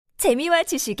재미와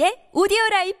지식의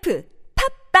오디오라이프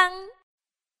팝빵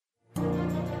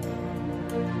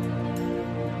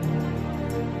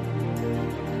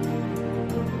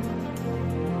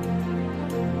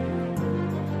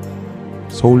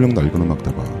서울역 낡은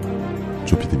음악다방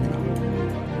조피디입니다.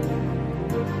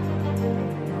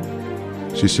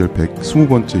 CCL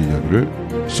 120번째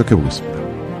이야기를 시작해보겠습니다.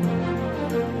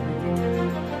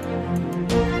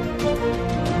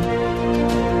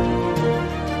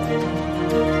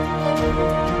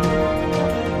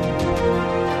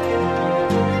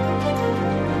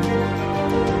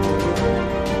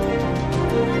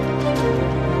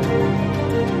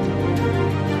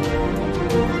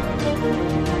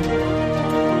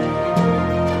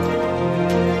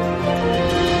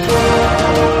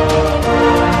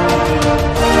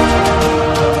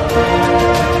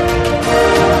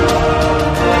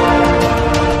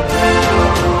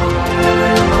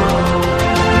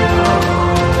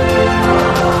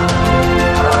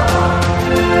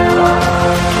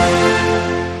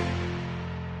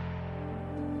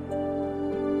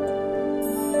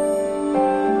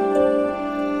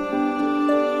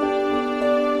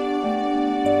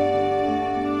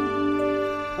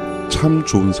 참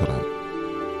좋은 사람.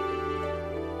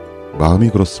 마음이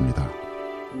그렇습니다.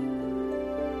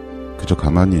 그저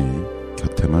가만히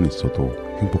곁에만 있어도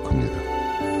행복합니다.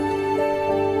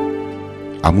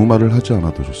 아무 말을 하지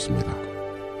않아도 좋습니다.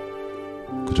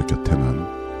 그저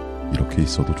곁에만 이렇게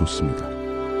있어도 좋습니다.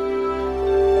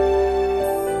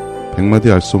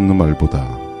 100마디 알 수 없는 말보다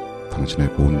당신의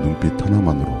고운 눈빛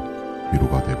하나만으로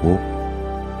위로가 되고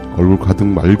얼굴 가득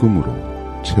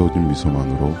맑음으로 채워진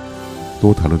미소만으로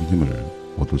또 다른 힘을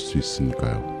얻을 수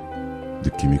있으니까요.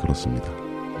 느낌이 그렇습니다.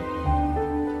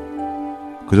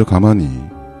 그저 가만히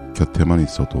곁에만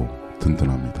있어도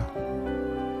든든합니다.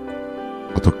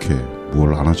 어떻게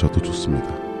무얼 안 하셔도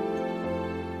좋습니다.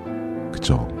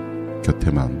 그저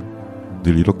곁에만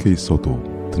늘 이렇게 있어도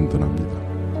든든합니다.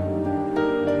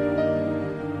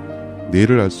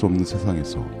 내일을 알 수 없는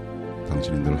세상에서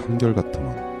당신이 늘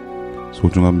한결같으면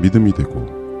소중한 믿음이 되고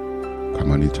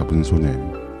가만히 잡은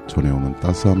손에 전해오는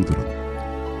따스함들은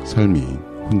삶이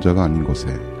혼자가 아닌 것에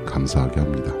감사하게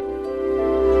합니다.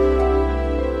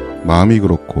 마음이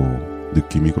그렇고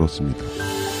느낌이 그렇습니다.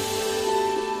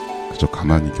 그저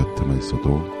가만히 곁에만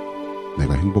있어도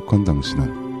내가 행복한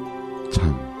당신은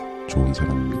참 좋은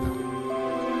사람입니다.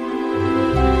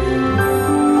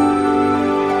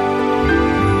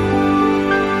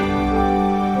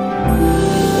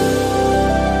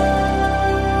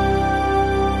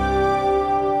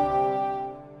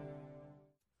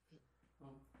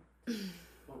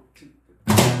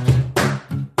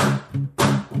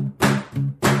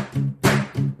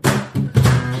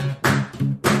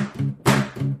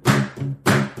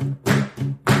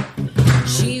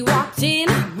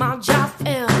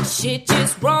 Shit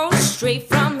just rolls straight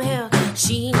from hell.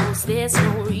 She knows there's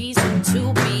no reason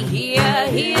to be here.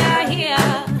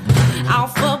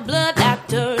 Out for blood, that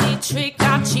dirty trick.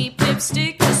 That cheap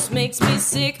lipstick just makes me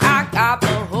sick. I got the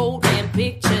whole damn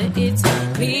picture. It's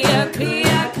clear. I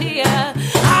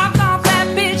thought that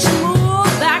bitch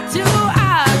moved back to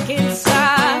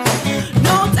Arkansas.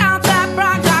 No doubt that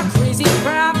bride got crazy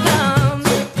problems.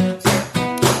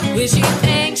 Will she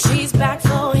think she's back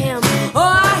for him?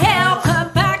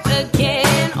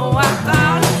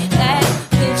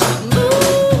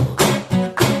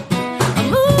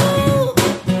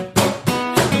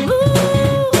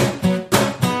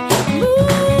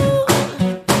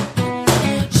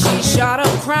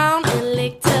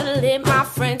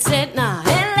 Said nah,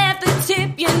 and left the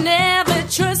tip. You never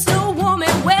trust a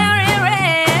woman wearing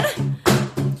red.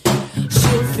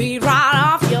 She'll feed right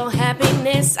off your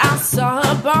happiness. I saw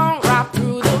her burn right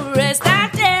through the rest.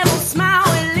 That devil smile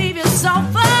will leave you so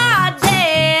far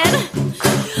dead.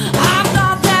 I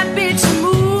thought that bitch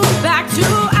moved back to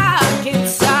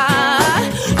Arkansas.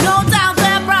 No doubt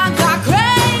that bride got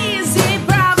crazy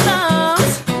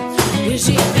problems. Will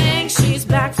she think she's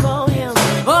back for him?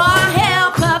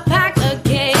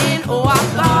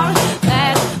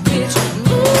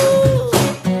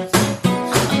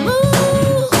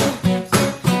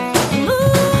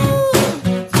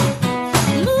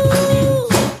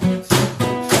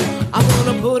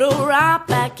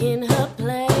 In her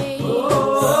place,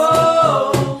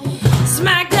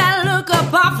 smack that look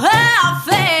up off her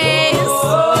face.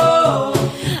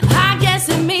 I guess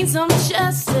it means I'm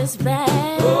just as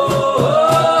bad.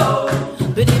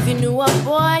 But if you knew a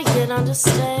boy, you'd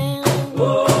understand.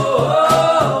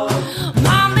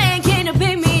 My man came to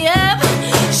pick me up.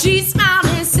 She smiled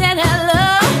and said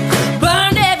hello.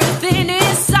 Burned everything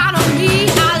inside of me.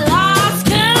 I lost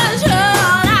control.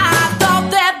 I thought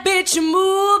that bitch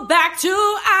moved back to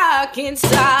us. stuck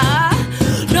inside.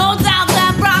 No doubt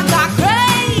that brought got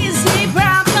crazy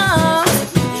problems.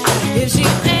 If she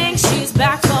thinks she's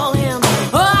back for him,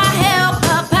 oh, I help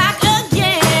her back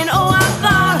again. Oh, I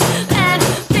thought that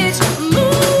bitch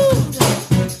moved.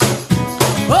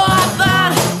 Oh, I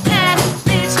thought that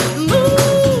bitch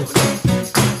moved.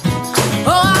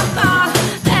 Oh, I thought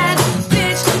that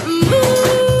bitch moved.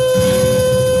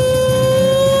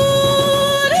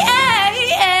 Yeah,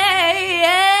 yeah,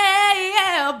 yeah,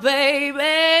 yeah,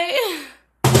 baby.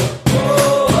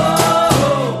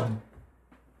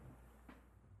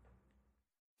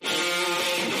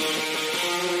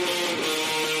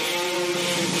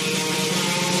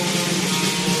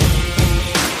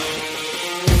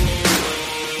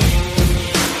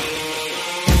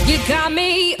 You got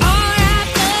me all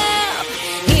wrapped up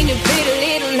in your pretty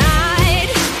little night.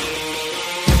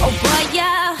 Oh boy,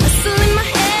 yeah, hustle in my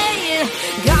head,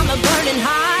 got me burning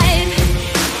hot.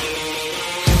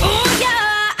 Oh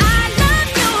yeah, I love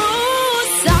you,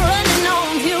 so running on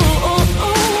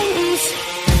fumes.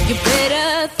 You better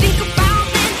think about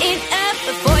it up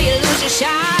before you lose your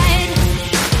shine.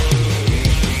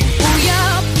 Oh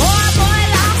yeah, poor boy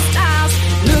lifestyles,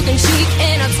 looking chic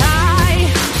in a tie.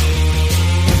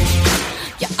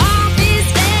 Your office,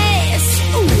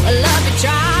 ooh, I love your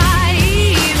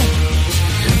drive.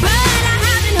 But I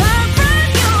haven't heard from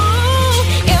you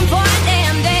in 4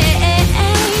 damn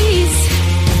days.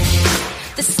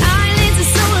 The silence is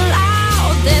so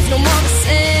loud, there's no more to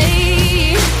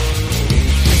say.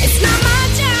 It's not my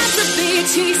job to be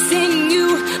chasing you.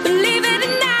 Believe it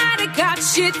or not, I got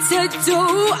shit to do.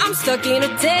 I'm stuck in a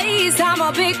daze, I'm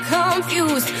a bit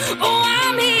confused. Oh,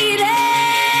 I'm heated.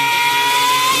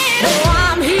 Oh,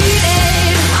 I'm heated.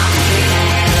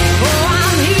 Oh,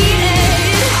 I'm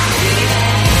heated.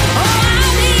 Oh,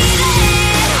 I'm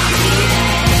heated.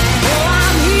 Oh,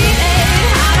 I'm heated.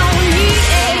 I don't need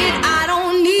it. I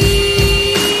don't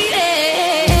need it.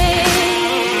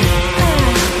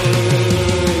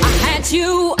 I had you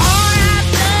all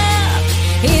wrapped up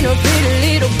in a pretty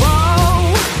little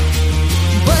bow,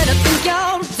 but I think you're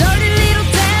a dirty little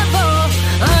devil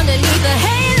underneath the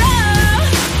halo.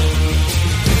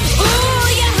 Ooh,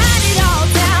 you had it all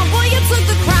down, boy, you took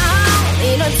the crown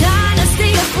in a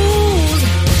dynasty of fools.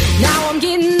 Now I'm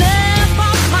getting up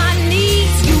off my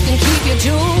knees, you can keep your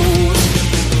jewels.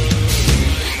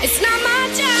 It's not my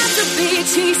job to be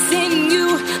chasing you.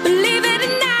 Believe it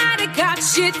or not, I got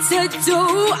shit to do.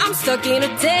 I'm stuck in a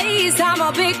daze, I'm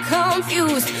a bit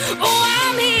confused. Oh,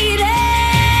 I'm heated.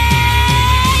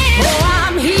 Oh,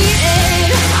 I'm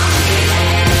heated.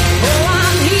 Oh,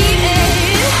 I'm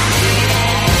heated.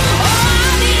 Oh,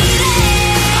 I'm heated.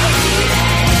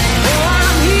 Oh,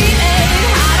 I'm heated.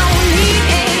 I don't need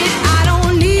it. I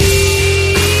don't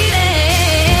need it.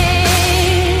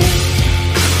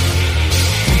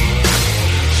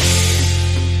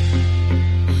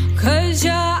 'Cause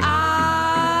your I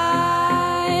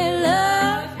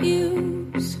love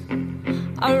yous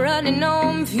are running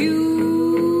on fumes.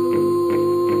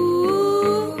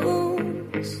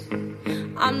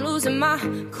 I'm losing my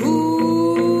cool.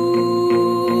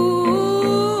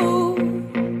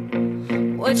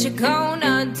 What you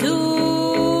gonna do?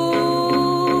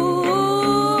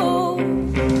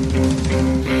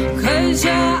 'Cause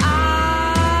your I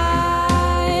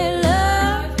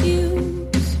love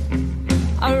yous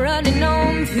are running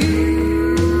on fumes.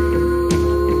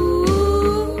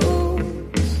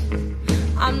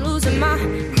 I'm losing my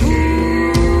cool.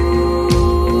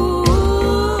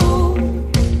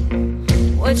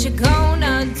 What you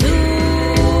gonna do?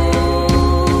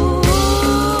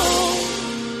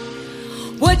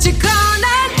 What you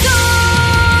gonna do?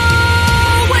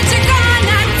 What you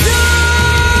gonna do?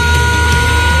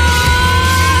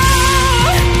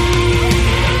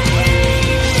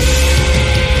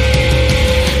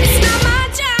 It's not my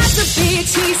job to be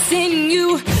chasing you.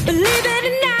 Believe it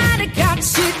or not, I got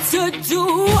shit to do.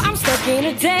 I'm stuck in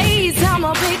a daze, I'm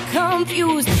a bit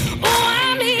confused. Oh,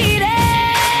 I'm heated.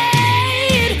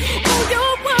 Oh,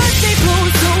 your words, they blow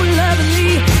so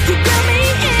lovely. You got me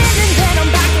in and then I'm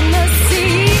back in the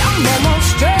sea. I'm on my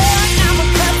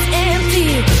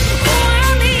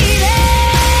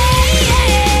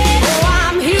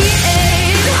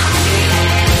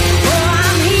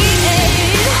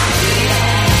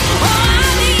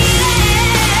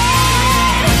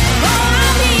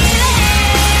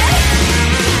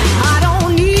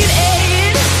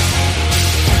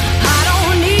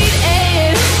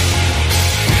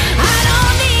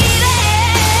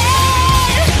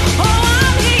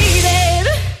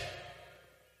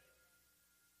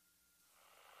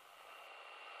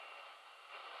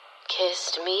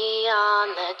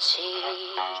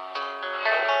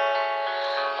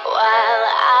while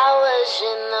I was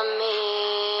in the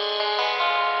mirror,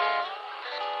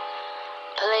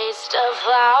 placed a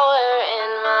flower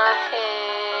in my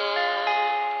hair.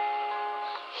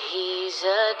 He's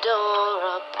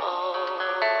adorable.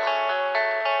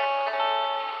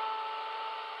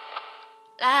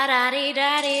 La da dee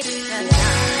da dee da da.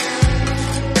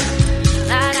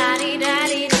 La da dee da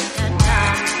dee da da.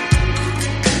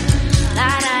 La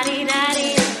da dee da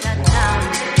dee da da.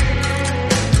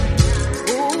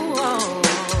 Ooh, oh.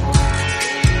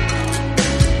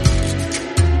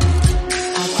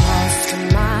 I crossed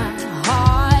my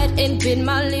heart and bit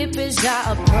my lip as I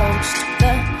approached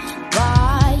the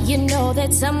bar. You know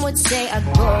that some would say I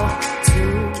go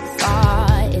too far.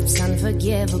 It's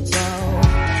unforgivable.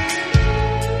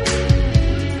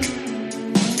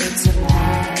 It's a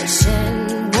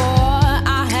passion war.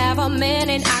 I have a man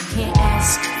and I can't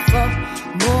ask for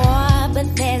more. But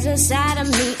there's a side of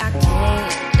me I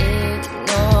can't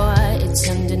ignore. It's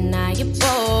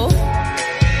undeniable.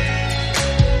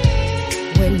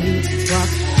 When you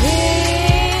walk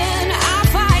in, I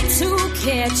fight to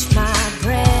catch my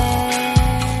breath.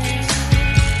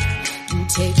 You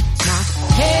take my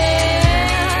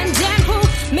hand and pull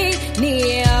me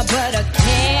near, but I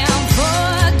can't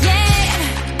forget.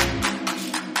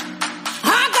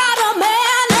 I got a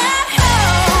man at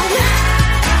home.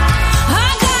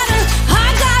 I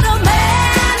got a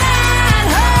man at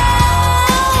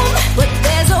home. But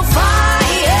there's a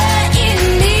fire in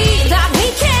me that he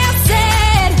can't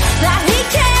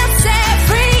set,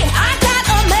 free. I got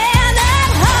a man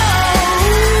at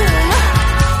home.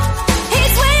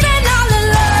 He's waiting all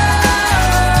alone.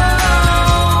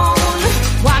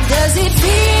 Why does it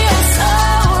feel so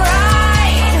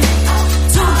right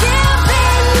to give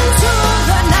in to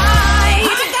the night?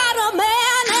 I got a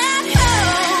man at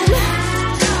home.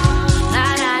 La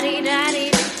da dee da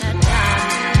dee da da.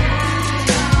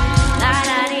 La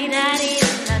da dee da dee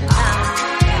da da.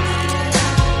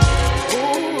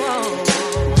 Ooh, oh.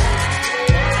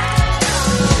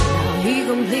 He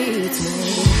completes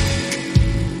me.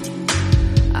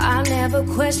 I never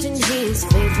questioned his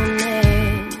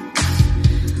faithfulness.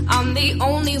 I'm the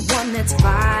only one that's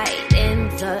fighting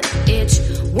the itch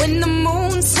when the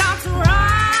moon starts rising.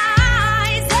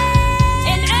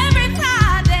 And every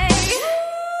Friday,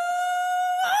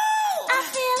 I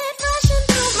feel it rushing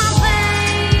through my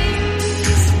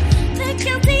veins. The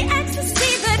guilty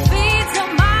ecstasy that feeds on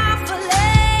my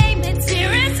flame. It's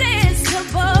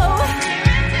irresistible.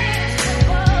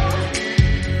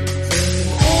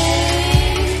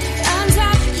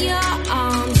 Untap your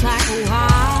arms like a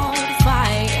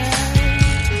wildfire.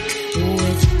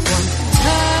 With one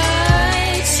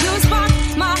touch, you spark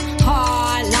my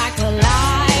heart like a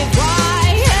live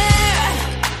wire.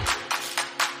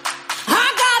 I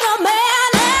got a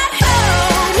man at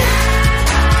home.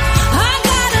 I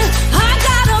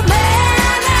got a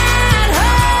man at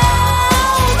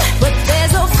home. But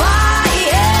there's a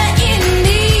fire in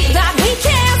me that he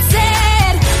can't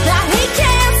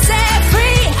set,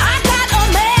 free. I got a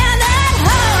man at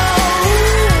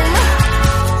home.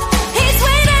 He's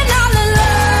waiting all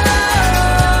alone.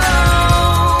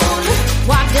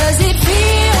 Why does it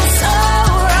feel so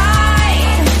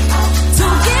right to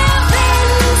give in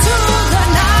to the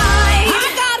night? I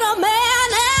got a man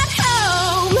at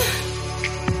home.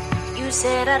 You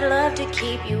said I'd love to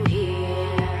keep you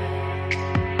here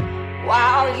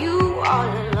while you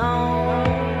all alone.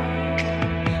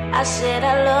 I said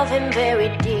I love him very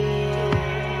dear,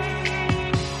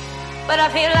 but I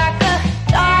feel like a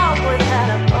dog without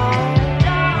a bone.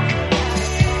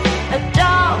 A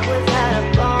dog without a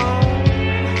bone.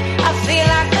 I feel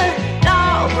like a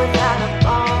dog without a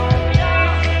bone.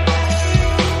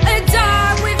 A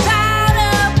dog without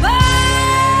a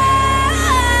bone.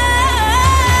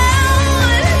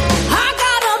 I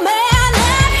got a man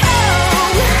at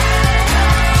home.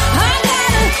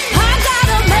 I got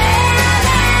a man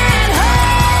at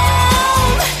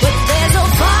home. But there's a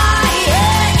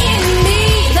fire in me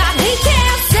that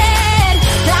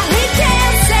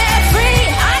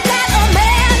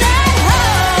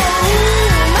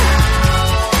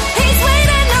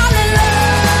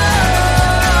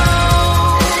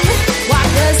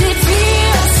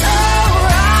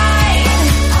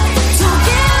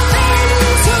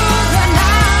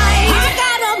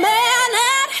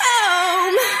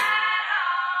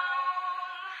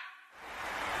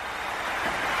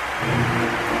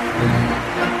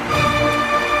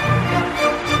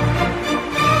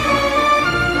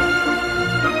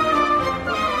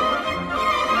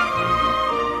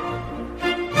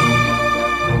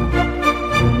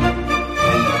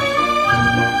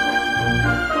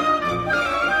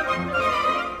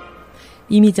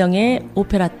이미정의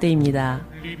오페라떼입니다.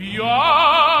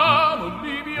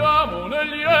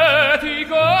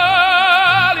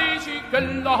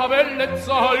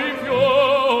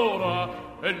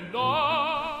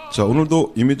 자,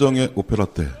 오늘도 이미정의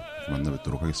오페라떼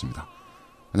만나뵙도록 하겠습니다.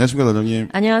 안녕하십니까, 단장님.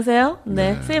 안녕하세요.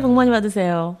 네, 새해 복 많이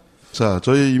받으세요. 자,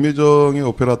 저희 이미정의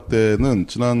오페라떼는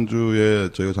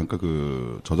지난주에 저희가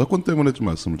잠깐 저작권 때문에 좀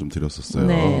말씀을 좀 드렸었어요.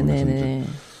 네.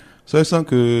 사실상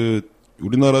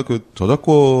우리나라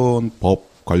저작권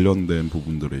법 관련된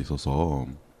부분들에 있어서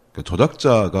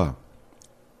저작자가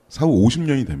사후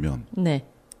 50년이 되면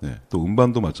또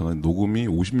음반도 마찬가지 녹음이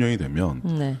 50년이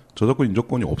되면 저작권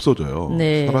인정권이 없어져요.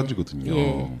 사라지거든요.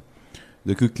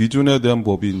 근데 그 기준에 대한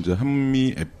법이 이제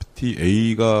한미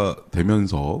FTA가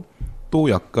되면서 또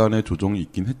약간의 조정이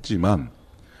있긴 했지만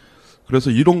그래서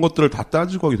이런 것들을 다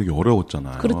따지고 하기 되게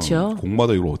어려웠잖아요. 그렇죠.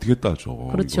 곡마다 이걸 어떻게 따져.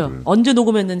 그렇죠. 이거를. 언제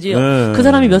녹음했는지, 그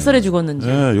사람이 몇 살에 죽었는지.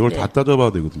 이걸 다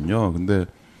따져봐야 되거든요. 근데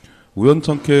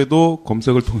우연찮게도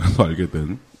검색을 통해서 알게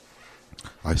된,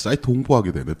 사이트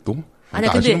홍보하게 되네 또.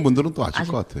 아시는 분들은 또 아실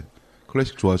것 같아.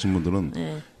 클래식 좋아하시는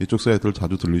분들은 이쪽 사이트를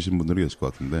자주 들리신 분들이 계실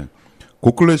것 같은데,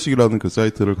 곡클래식이라는 그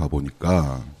사이트를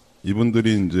가보니까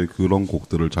이분들이 이제 그런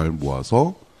곡들을 잘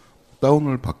모아서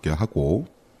다운을 받게 하고,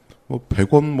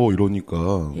 100원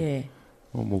이러니까,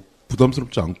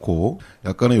 부담스럽지 않고,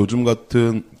 약간의 요즘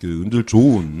같은 음질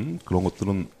좋은 그런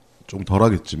것들은 좀 덜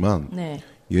하겠지만,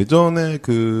 예전에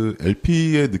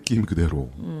LP의 느낌 그대로,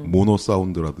 모노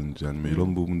사운드라든지 아니면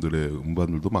이런 부분들의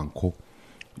음반들도 많고,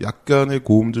 약간의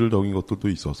고음질적인 것들도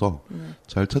있어서,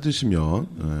 잘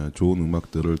찾으시면, 좋은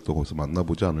음악들을 또 거기서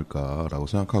만나보지 않을까라고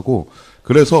생각하고,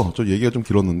 그래서 저 얘기가 좀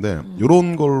길었는데,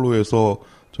 요런 걸로 해서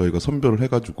저희가 선별을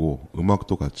해가지고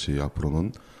음악도 같이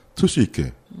앞으로는 틀 수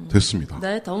있게 됐습니다.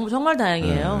 네, 정말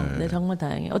다행이에요. 네, 정말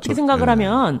다행이에요. 어떻게 생각을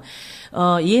하면,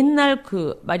 옛날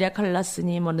마리아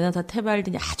칼라스니, 레나타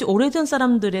테발디니 아주 오래전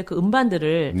사람들의 그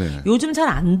음반들을 요즘 잘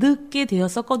안 듣게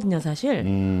되었었거든요, 사실.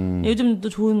 요즘도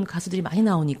좋은 가수들이 많이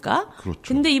나오니까. 그렇죠.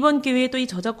 근데 이번 기회에 또 이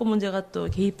저작권 문제가 또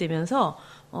개입되면서,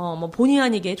 본의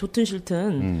아니게 좋든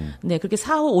싫든, 그렇게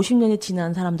사후 50년이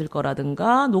지난 사람들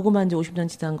거라든가, 녹음한 지 50년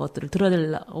지난 것들을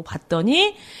들어달라고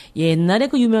봤더니, 옛날에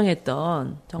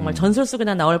유명했던, 정말 전설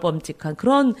속에나 나올 뻔찍한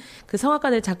그런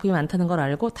성악가들의 작품이 많다는 걸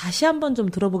알고, 다시 한번 좀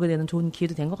들어보게 되는 좋은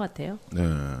기회도 된 것 같아요. 네.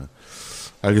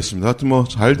 알겠습니다. 하여튼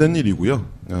잘 된 일이고요.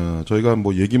 저희가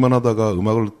얘기만 하다가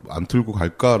음악을 안 틀고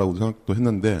갈까라고 생각도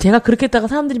했는데. 제가 그렇게 했다가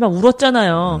사람들이 막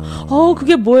울었잖아요.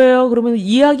 그게 뭐예요? 그러면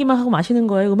이야기만 하고 마시는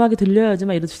거예요. 음악이 들려야지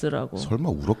막 이러시더라고. 설마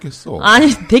울었겠어.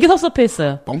 아니, 되게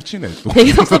섭섭해했어요. 뻥치네 또.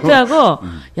 되게 섭섭해하고,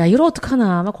 야, 이거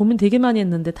어떡하나. 막 고민 되게 많이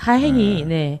했는데,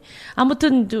 다행히,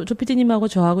 아무튼, 조피디님하고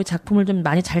저하고 작품을 좀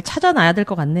많이 잘 찾아놔야 될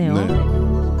것 같네요.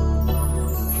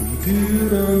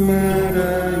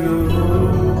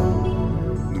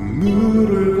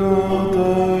 눈물을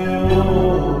걷어요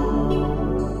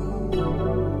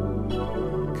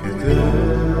그대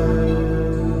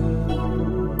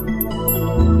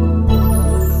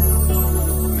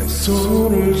내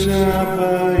손을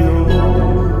잡아요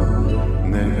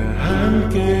내가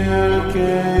함께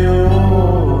할게요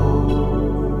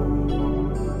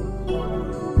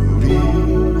우리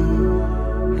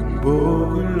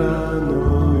행복을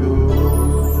나눠요.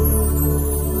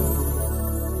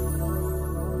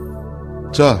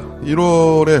 자,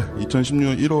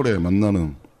 2016년 1월에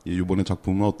만나는 이번에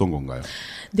작품은 어떤 건가요?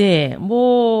 네,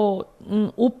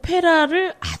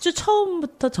 오페라를 아주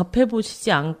처음부터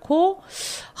접해보시지 않고,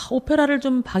 오페라를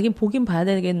좀 보긴 봐야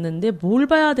되겠는데, 뭘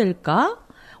봐야 될까?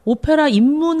 오페라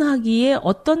입문하기에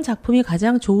어떤 작품이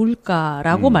가장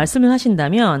좋을까라고 말씀을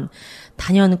하신다면,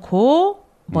 단연코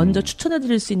먼저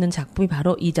추천해드릴 수 있는 작품이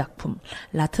바로 이 작품,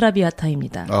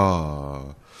 라트라비아타입니다.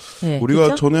 네, 우리가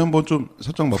그렇죠? 전에 한번 좀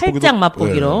살짝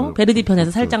맛보기로 베르디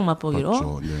편에서 살짝 맛보기로.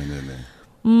 맞죠.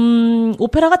 네네네.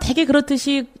 오페라가 되게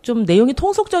그렇듯이 좀 내용이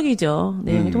통속적이죠.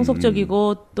 내용이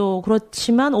통속적이고 또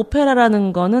그렇지만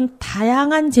오페라라는 거는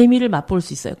다양한 재미를 맛볼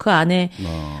수 있어요. 그 안에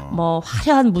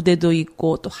화려한 무대도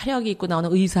있고 또 화력이 있고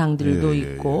나오는 의상들도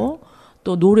있고.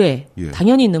 또 노래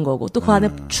당연히 있는 거고 또 그 안에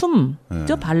춤,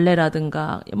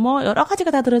 발레라든가 여러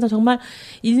가지가 다 들어있는 정말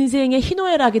인생의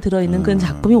희노애락이 들어있는 그런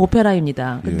작품이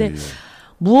오페라입니다. 근데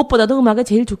무엇보다도 음악이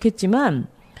제일 좋겠지만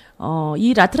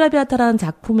이 라트라비아타라는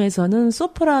작품에서는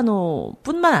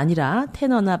소프라노뿐만 아니라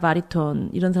테너나 바리톤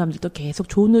이런 사람들도 계속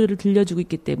좋은 노래를 들려주고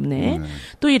있기 때문에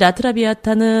또 이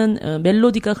라트라비아타는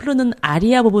멜로디가 흐르는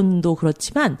아리아 부분도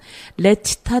그렇지만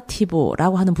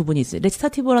레치타티보라고 하는 부분이 있어요.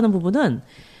 레치타티보라는 부분은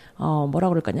뭐라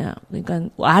그럴까냐. 그러니까,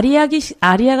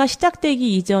 아리아가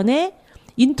시작되기 이전에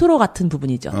인트로 같은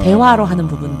부분이죠. 대화로 하는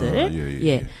부분들.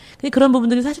 근데 그런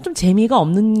부분들이 사실 좀 재미가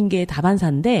없는 게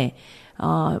다반사인데,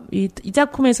 이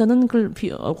작품에서는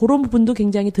그런 부분도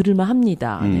굉장히 들을만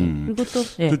합니다. 네. 그리고 또,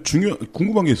 예.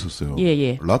 궁금한 게 있었어요. 예,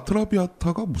 예.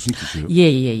 라트라비아타가 무슨 뜻이에요? 예,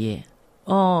 예, 예.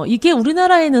 이게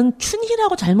우리나라에는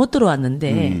춘희라고 잘못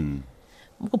들어왔는데,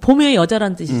 봄의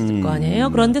여자라는 뜻이 있을 거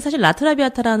아니에요? 그런데 사실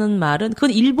라트라비아타라는 말은,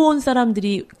 그건 일본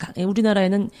사람들이,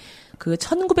 우리나라에는 그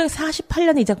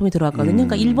 1948년에 이 작품이 들어왔거든요.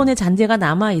 그러니까 일본의 잔재가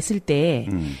남아있을 때,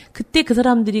 그때 그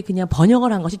사람들이 그냥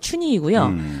번역을 한 것이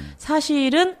춘희이고요.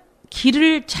 사실은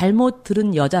길을 잘못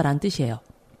들은 여자란 뜻이에요.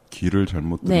 길을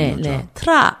잘못 들은 여자. 네.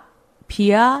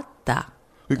 트라비아타.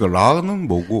 그러니까 라는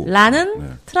뭐고?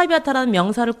 라는 트라비아타라는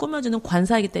명사를 꾸며주는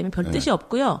관사이기 때문에 별 뜻이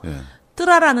없고요.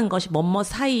 뜨라라는 것이 뭐뭐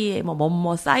사이에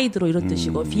뭐뭐 사이드로 이런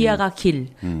뜻이고 비아가 길,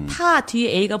 타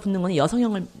뒤에 A가 붙는 건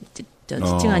여성형을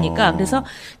지칭하니까 그래서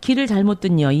길을 잘못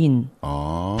든 여인,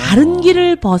 바른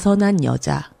길을 벗어난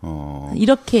여자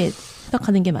이렇게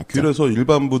생각하는 게 맞죠. 그래서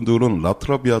일반 분들은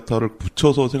라트라비아타를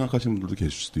붙여서 생각하시는 분들도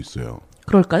계실 수도 있어요.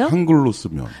 그럴까요? 한글로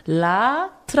쓰면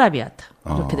라트라비아타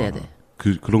이렇게 돼야 돼.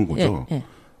 그런 거죠. 예.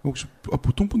 혹시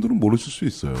보통 분들은 모르실 수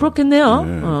있어요. 그렇겠네요.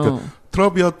 네. 그러니까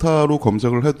트라비아타로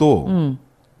검색을 해도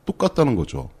똑같다는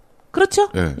거죠. 그렇죠.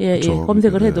 예, 그렇죠.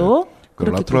 검색을 해도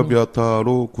그러니까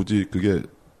라트라비아타로 굳이 그게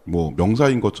뭐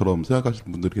명사인 것처럼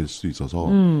생각하시는 분들이 계실 수 있어서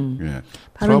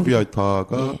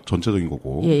트라비아타가 전체적인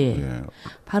거고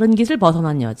바른 길을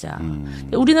벗어난 여자.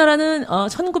 우리나라는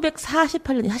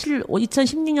 1948년 사실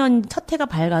 2016년 첫 해가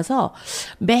밝아서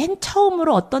맨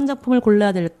처음으로 어떤 작품을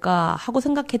골라야 될까 하고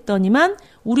생각했더니만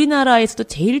우리나라에서도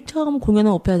제일 처음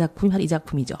공연한 오페라 작품이 바로 이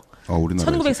작품이죠.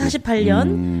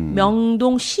 1948년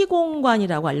명동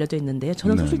시공관이라고 알려져 있는데요.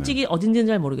 저는 솔직히 어딘지는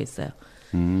잘 모르겠어요.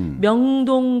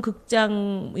 명동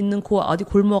극장 있는 어디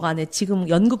골목 안에 지금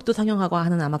연극도 상영하고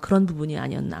하는 아마 그런 부분이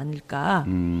아닐까.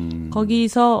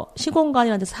 거기서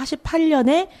시공관이라는 데서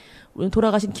 48년에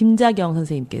돌아가신 김자경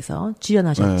선생님께서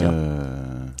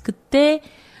주연하셨죠. 그때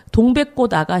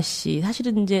동백꽃 아가씨,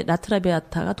 사실은 이제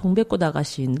라트라비아타가 동백꽃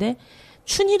아가씨인데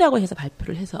춘희라고 해서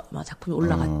발표를 해서 아마 작품이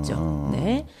올라갔죠.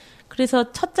 네.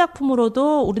 그래서 첫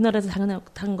작품으로도 우리나라에서 상영한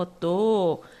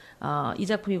것도 이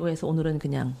작품이고 해서 오늘은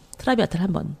그냥 트라비아타를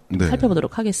한번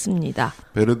살펴보도록 하겠습니다.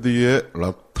 베르디의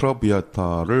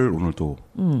라트라비아타를 오늘도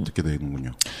듣게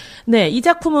되는군요. 네, 이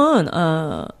작품은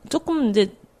조금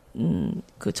이제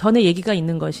그 전에 얘기가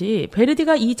있는 것이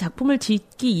베르디가 이 작품을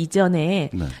짓기 이전에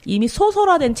이미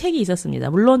소설화된 책이 있었습니다.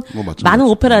 물론 많은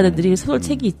오페라들이 소설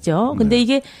책이 있죠. 근데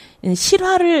이게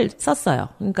실화를 썼어요.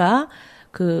 그러니까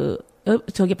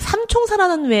저기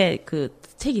삼총사라는 왜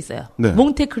책이 있어요.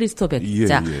 몽테크리스토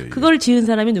백자. 그걸 지은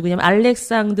사람이 누구냐면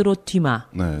알렉산드로 듀마.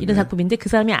 이런 작품인데 그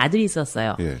사람이 아들이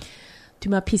있었어요.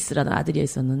 듀마 피스라는 아들이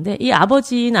있었는데 이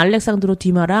아버지인 알렉산드로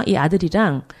듀마랑 이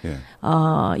아들이랑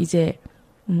이제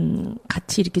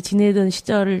같이 이렇게 지내던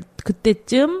시절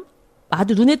그때쯤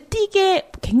아주 눈에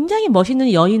띄게 굉장히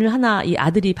멋있는 여인을 하나 이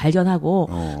아들이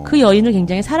발견하고 그 여인을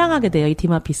굉장히 사랑하게 돼요. 이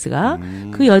디마피스가.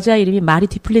 그 여자 이름이 마리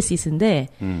디플레시스인데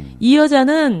이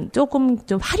여자는 조금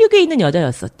좀 화류계 있는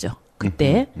여자였었죠.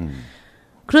 그때.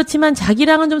 그렇지만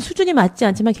자기랑은 좀 수준이 맞지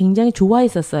않지만 굉장히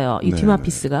좋아했었어요. 이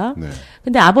디마피스가.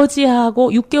 근데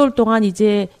아버지하고 6개월 동안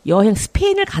이제 여행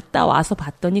스페인을 갔다 와서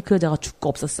봤더니 그 여자가 죽고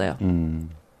없었어요.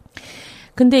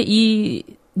 근데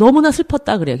너무나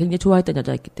슬펐다 그래요. 굉장히 좋아했던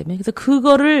여자였기 때문에. 그래서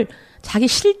그거를 자기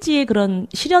실지에 그런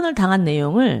실연을 당한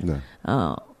내용을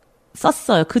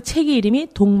썼어요. 그 책의 이름이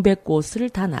동백꽃을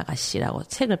단 아가씨라고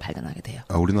책을 발간하게 돼요.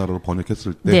 우리나라로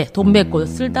번역했을 때? 네,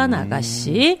 동백꽃을 단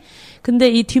아가씨. 근데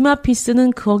이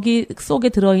듀마피스는 거기 속에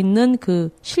들어있는 그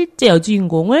실제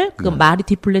여주인공을 마리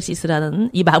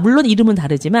디플레시스라는 물론 이름은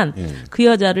다르지만 그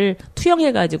여자를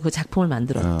투영해가지고 그 작품을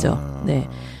만들었죠. 네.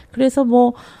 그래서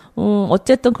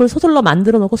어쨌든 그걸 소설로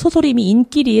만들어 놓고 소설이 이미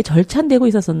인기리에 절찬되고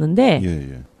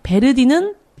있었었는데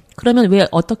베르디는 그러면 왜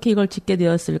어떻게 이걸 짓게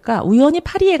되었을까? 우연히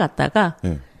파리에 갔다가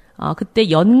그때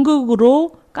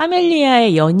연극으로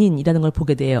까멜리아의 연인이라는 걸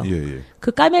보게 돼요.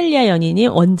 그 까멜리아 연인이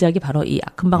원작이 바로 이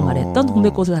금방 말했던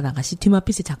동백꽃을 단 아가씨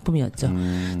듀마피스의 작품이었죠.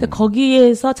 근데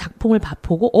거기에서 작품을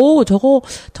보고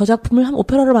저 작품을 한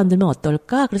오페라로 만들면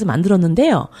어떨까? 그래서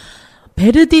만들었는데요.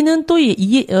 베르디는 또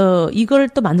이걸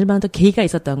또 만들 만한 또 계기가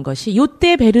있었던 것이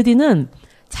요때 베르디는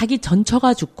자기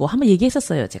전처가 죽고 한번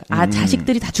얘기했었어요. 제가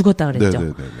자식들이 다 죽었다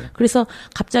그랬죠. 그래서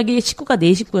갑자기 식구가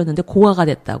 4식구였는데 고아가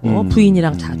됐다고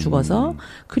부인이랑 다 죽어서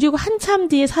그리고 한참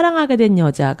뒤에 사랑하게 된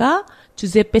여자가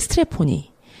주제페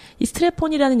스트레포니. 이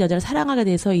스트레포니라는 여자를 사랑하게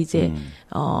돼서 이제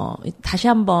다시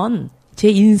한번 제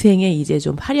인생에 이제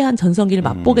좀 화려한 전성기를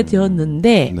맛보게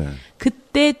되었는데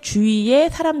그때 주위에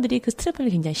사람들이 그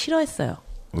스트레포니를 굉장히 싫어했어요.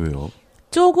 왜요?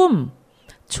 조금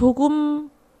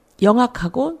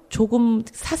영악하고 조금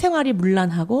사생활이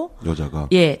문란하고 여자가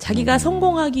예 자기가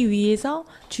성공하기 위해서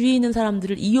주위에 있는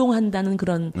사람들을 이용한다는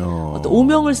그런 어떤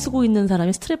오명을 쓰고 있는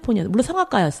사람이 스트레포니 물론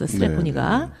성악가였어요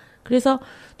스트레포니가 네. 그래서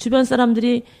주변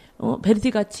사람들이 베르디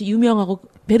같이 유명하고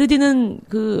베르디는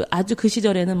그 아주 그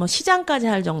시절에는 뭐 시장까지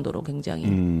할 정도로 굉장히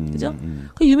그죠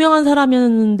그 유명한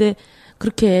사람이었는데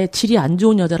그렇게 질이 안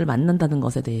좋은 여자를 만난다는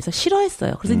것에 대해서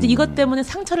싫어했어요. 그래서 이제 이것 때문에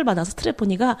상처를 받아서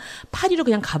스트레포니가 파리로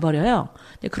그냥 가버려요.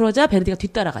 그러자 베르디가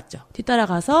뒤따라갔죠.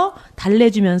 뒤따라가서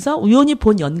달래주면서 우연히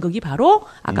본 연극이 바로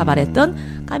아까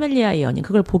말했던 카멜리아의 연인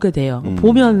그걸 보게 돼요.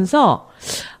 보면서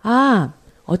아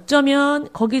어쩌면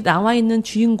거기 나와 있는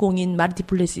주인공인 마르티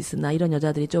플레시스나 이런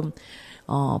여자들이 좀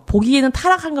보기에는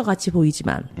타락한 것 같이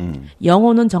보이지만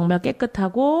영혼은 정말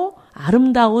깨끗하고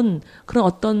아름다운 그런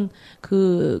어떤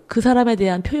그 사람에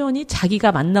대한 표현이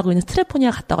자기가 만나고 있는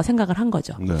스트레포니와 같다고 생각을 한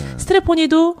거죠. 네.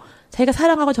 스트레포니도 자기가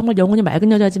사랑하고 정말 영혼이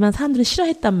맑은 여자지만 사람들은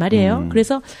싫어했단 말이에요.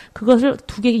 그래서 그것을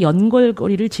두 개의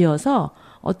연결고리를 지어서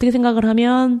어떻게 생각을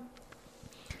하면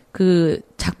그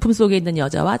작품 속에 있는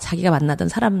여자와 자기가 만나던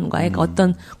사람과의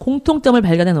어떤 공통점을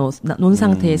발견해 놓은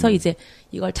상태에서 이제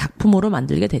이걸 작품으로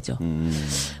만들게 되죠.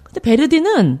 근데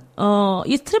베르디는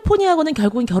이 스트레포니하고는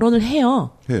결국은 결혼을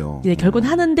해요. 네, 결국은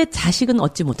하는데 자식은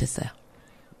얻지 못했어요.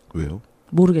 왜요?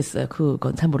 모르겠어요.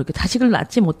 그건 잘 모르겠고 자식을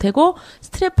낳지 못하고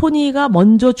스트레포니가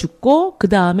먼저 죽고 그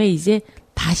다음에 이제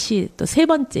다시 또 세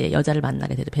번째 여자를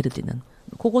만나게 되죠. 베르디는.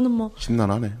 그거는 뭐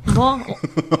심란하네.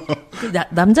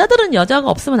 남자들은 여자가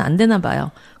없으면 안 되나 봐요.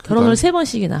 결혼을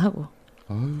 3번씩이나 하고.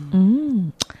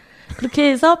 그렇게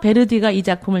해서 베르디가 이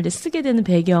작품을 이제 쓰게 되는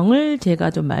배경을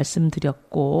제가 좀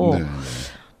말씀드렸고, 네.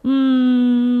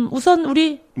 우선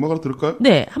우리 음악을 들을까요?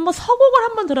 네, 한번 서곡을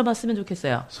한번 들어봤으면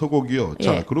좋겠어요. 서곡이요. 예.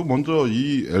 자, 그리고 먼저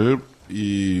이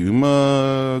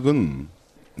음악은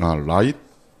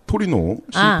토리노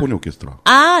심포니 오케스트라.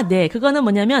 네. 그거는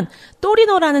뭐냐면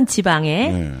또리노라는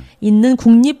지방에 네. 있는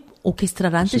국립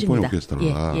오케스트라라는 심포니 뜻입니다.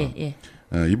 오케스트라. 예.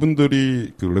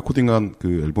 이분들이 그 레코딩한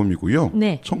그 앨범이고요.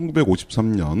 네.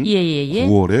 1953년 예.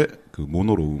 9월에 그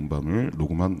모노로 음반을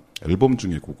녹음한 앨범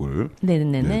중의 곡을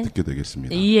네네네. 듣게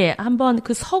되겠습니다. 예, 한번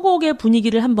그 서곡의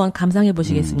분위기를 한번 감상해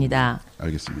보시겠습니다.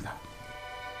 알겠습니다.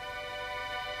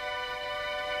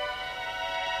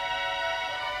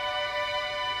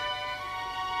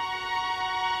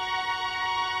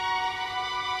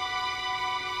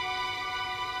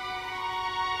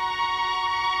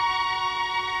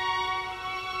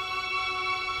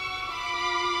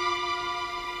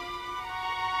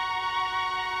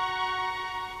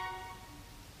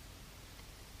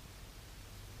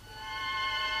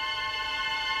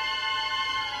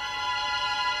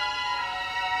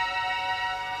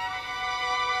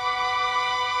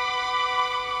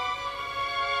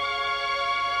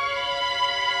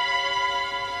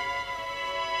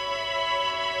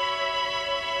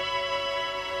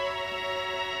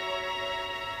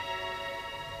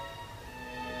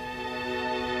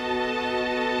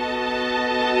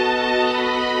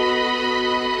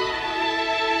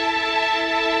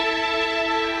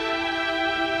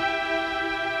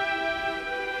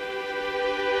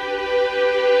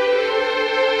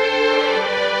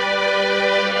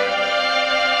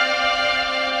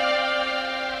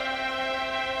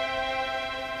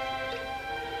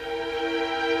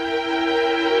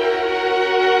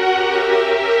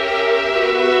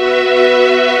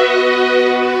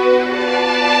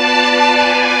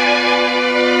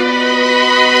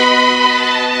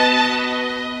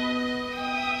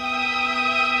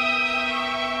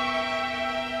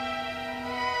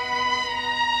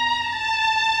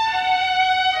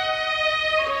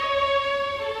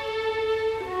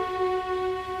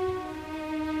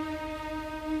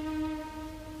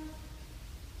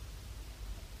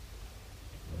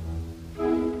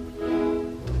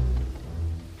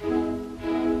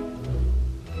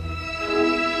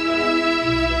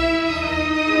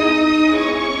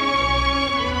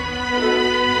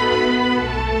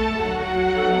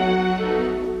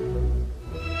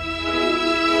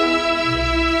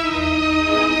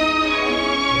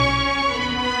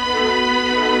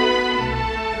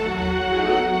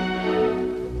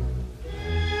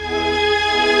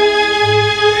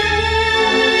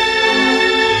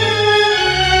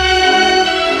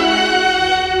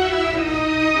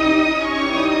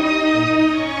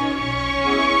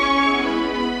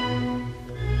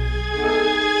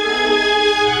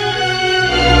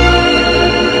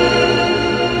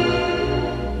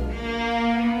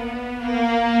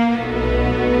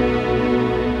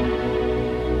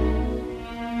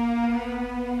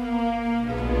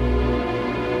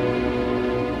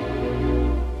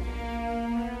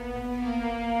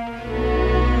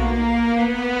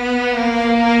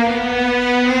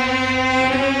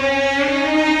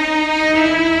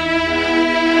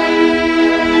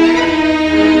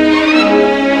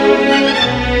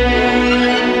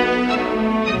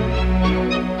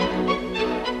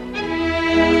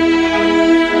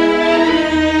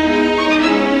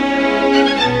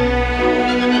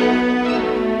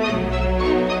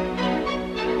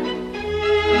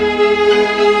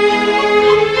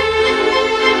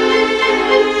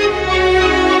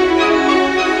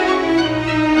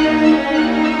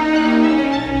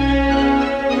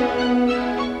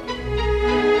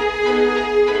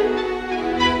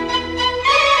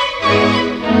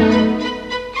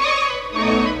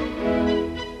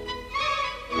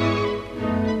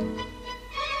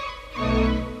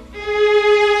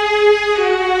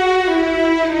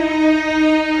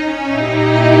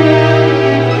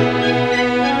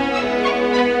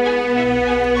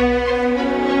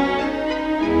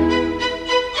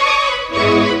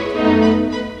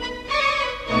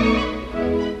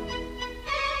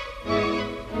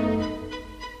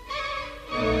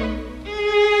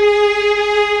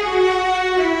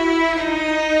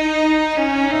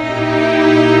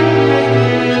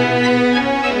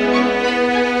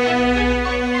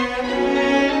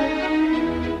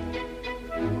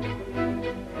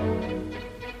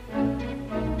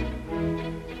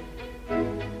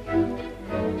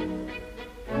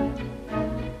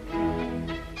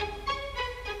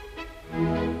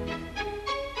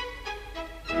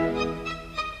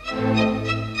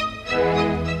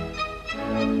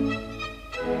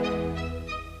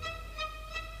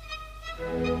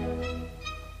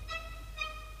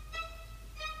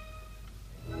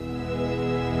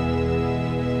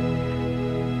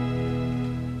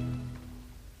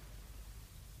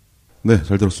 네,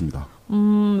 잘 들었습니다.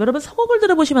 여러분 선곡을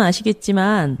들어보시면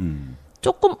아시겠지만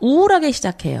조금 우울하게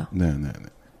시작해요. 네.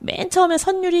 맨 처음에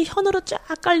선율이 현으로 쫙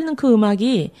깔리는 그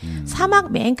음악이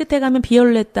사막 맨 끝에 가면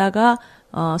비올레타가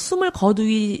숨을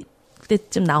거두기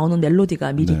때쯤 나오는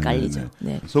멜로디가 미리 깔리죠.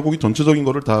 네. 그래서 곡이 전체적인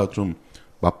거를 다 좀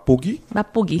맛보기,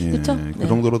 예, 그렇죠. 그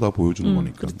정도로 다 보여주는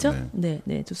거니까. 그렇죠.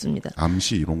 네, 좋습니다.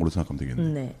 암시 이런 걸로 생각하면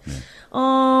되겠네요. 네.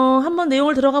 한번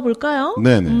내용을 들어가 볼까요?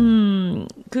 네네.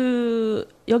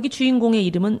 여기 주인공의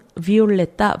이름은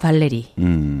비올레타 발레리.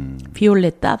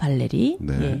 비올레타 발레리.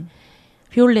 네. 예.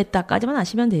 비올레타까지만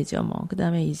아시면 되죠. 뭐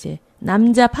그다음에 이제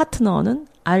남자 파트너는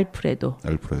알프레도.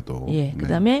 예.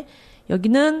 그다음에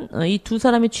여기는 이 두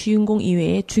사람의 주인공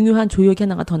이외에 중요한 조역이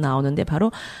하나가 더 나오는데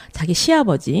바로 자기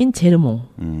시아버지인 제르몽.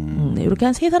 네, 이렇게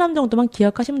한 세 사람 정도만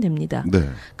기억하시면 됩니다. 네.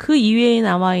 그 이외에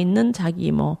나와 있는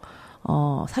자기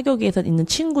사교계에서 있는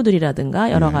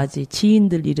친구들이라든가 여러 가지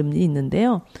지인들 이름이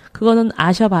있는데요. 그거는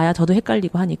아셔봐야 저도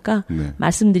헷갈리고 하니까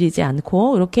말씀드리지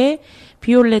않고 이렇게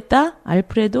비올레타,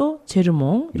 알프레도,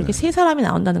 제르몽 이렇게 세 사람이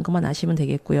나온다는 것만 아시면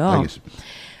되겠고요. 알겠습니다.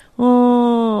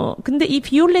 근데 이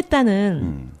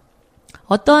비올레타는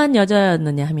어떠한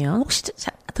여자였느냐 하면 혹시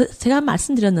제가 한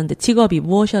말씀드렸는데 직업이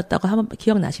무엇이었다고 한번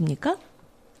기억나십니까?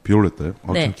 비올레타요?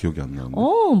 네. 잘 기억이 안 나는데.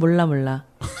 몰라.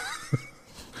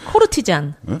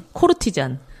 코르티잔. 네?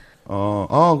 코르티잔.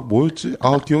 뭐였지?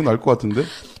 기억날 것 같은데?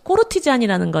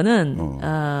 코르티잔이라는 거는,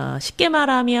 쉽게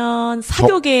말하면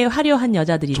사교계에 화려한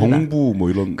여자들이. 정부, 뭐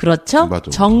이런. 그렇죠.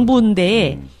 맞아.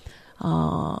 정부인데,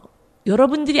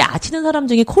 여러분들이 아시는 사람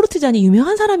중에 코르티잔이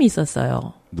유명한 사람이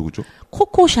있었어요. 누구죠?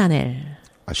 코코 샤넬.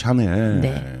 샤넬.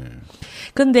 네.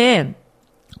 근데,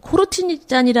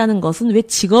 코르티잔이라는 것은 왜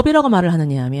직업이라고 말을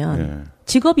하느냐 하면,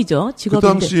 직업이죠. 그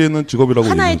당시에는 직업이라고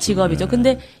하나의 직업이죠.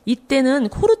 근데 이때는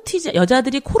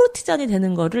여자들이 코르티잔이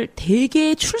되는 거를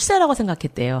되게 출세라고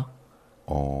생각했대요.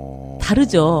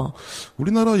 다르죠.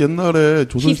 우리나라 옛날에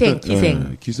조선시대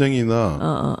기생.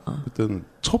 기생이나 그때는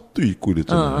첩도 있고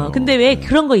이랬잖아요. 근데 왜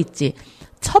그런 거 있지?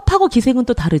 첩하고 기생은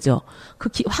또 다르죠.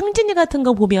 황진이 같은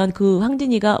거 보면 그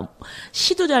황진이가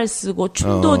시도 잘 쓰고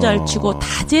춤도 잘 추고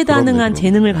다재다능한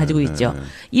재능을 가지고 있죠.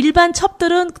 일반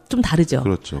첩들은 좀 다르죠.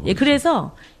 그렇죠. 예,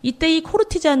 그래서 이때 이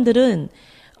코르티잔들은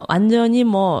완전히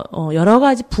여러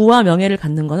가지 부와 명예를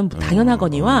갖는 거는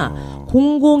당연하거니와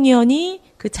공공연히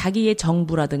그 자기의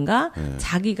정부라든가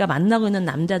자기가 만나고 있는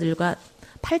남자들과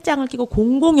팔짱을 끼고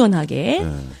공공연하게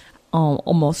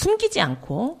숨기지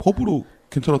않고 법으로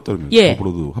괜찮았다면서. 예.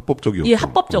 법으로도 합법적이었고. 예,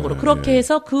 합법적으로. 그렇게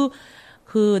해서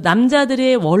그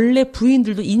남자들의 원래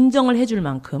부인들도 인정을 해줄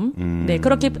만큼. 네,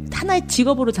 그렇게 하나의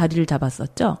직업으로 자리를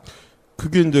잡았었죠.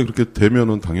 그게 이제 그렇게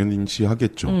되면은 당연히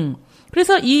하겠죠.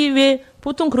 그래서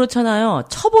보통 그렇잖아요.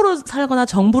 첩으로 살거나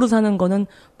정부로 사는 거는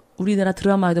우리나라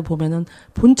드라마에도 보면은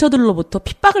본처들로부터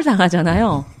핍박을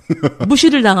당하잖아요.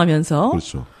 무시를 당하면서.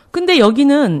 그렇죠. 근데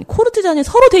여기는 코르티잔이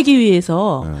서로 되기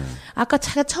위해서 아까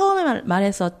제가 처음에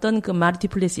말했었던 그 마르티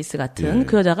플레시스 같은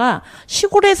그 여자가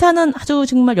시골에 사는 아주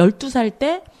정말 12살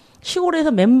때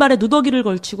시골에서 맨발에 누더기를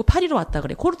걸치고 파리로 왔다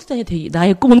그래.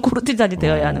 나의 꿈은 코르티잔이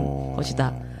되어야 하는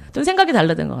것이다. 좀 생각이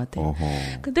달라진 것 같아요.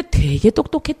 근데 되게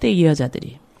똑똑했대, 이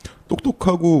여자들이.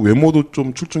 똑똑하고 외모도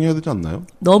좀 출중해야 되지 않나요?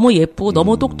 너무 예쁘고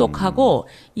너무 똑똑하고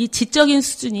이 지적인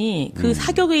수준이 그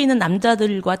사교계에 있는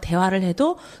남자들과 대화를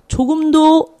해도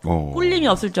조금도 꿀림이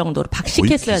없을 정도로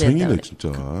박식했어야 된다. 기생이네, 진짜.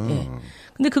 예.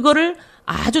 근데 그거를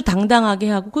아주 당당하게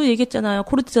하고 그 얘기했잖아요.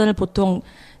 코르티잔을 보통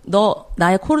너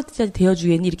나의 코르티잔이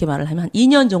되어주겠니 이렇게 말을 하면 한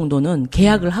 2년 정도는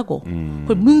계약을 하고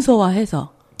그걸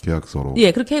문서화해서 계약서로.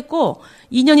 예, 그렇게 했고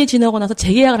 2년이 지나고 나서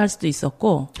재계약을 할 수도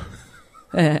있었고.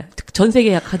 예, 전세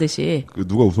계약하듯이.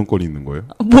 누가 우선권이 있는 거예요?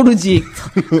 모르지.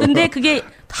 근데 그게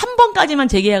한 번까지만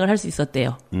재계약을 할 수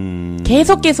있었대요.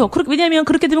 계속. 왜냐면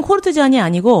그렇게 되면 코르티잔이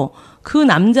아니고 그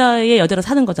남자의 여자로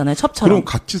사는 거잖아요. 첩처럼. 그럼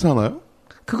같이 사나요?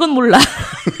 그건 몰라.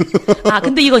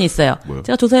 근데 이건 있어요. 뭐요?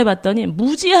 제가 조사해봤더니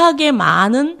무지하게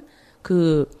많은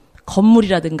그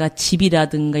건물이라든가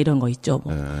집이라든가 이런 거 있죠.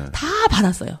 다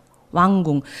받았어요.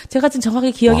 왕궁. 제가 지금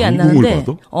정확하게 기억이 안 나는데,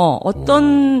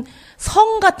 어떤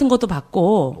성 같은 것도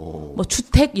받고,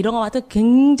 주택 이런 거 같은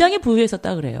굉장히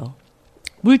부유했었다 그래요.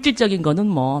 물질적인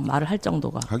거는 말을 할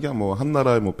정도가. 하기야 한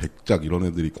나라에 백작 이런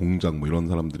애들이 공작 이런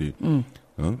사람들이,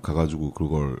 가가지고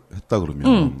그걸 했다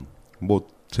그러면,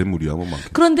 재물이야 많겠지.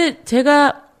 그런데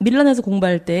제가 밀란에서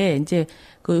공부할 때 이제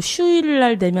그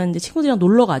휴일날 되면 이제 친구들이랑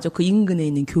놀러 가죠. 그 인근에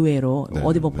있는 교회로. 네,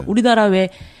 어디 우리나라 왜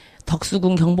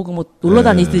덕수궁, 경복궁 놀러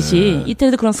다니듯이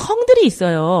이태리도 그런 성들이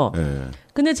있어요.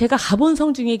 근데 제가 가본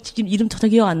성 중에 지금 이름 전혀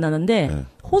기억 안 나는데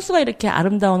호수가 이렇게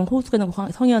아름다운 호수가 있는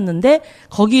성이었는데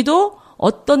거기도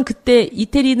어떤 그때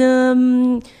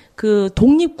이태리는 그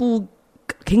독립국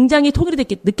굉장히 통일이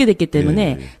늦게 됐기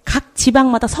때문에 각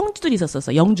지방마다 성주들이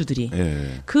있었어요. 영주들이.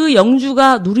 그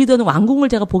영주가 누리던 왕궁을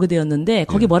제가 보게 되었는데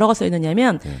거기 뭐라고 써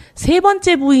있느냐면 세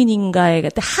번째 부인인가에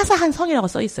그때 하사한 성이라고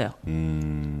써 있어요.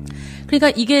 그러니까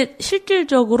이게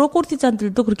실질적으로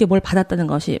꼬르티잔들도 그렇게 뭘 받았다는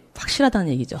것이 확실하다는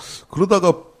얘기죠.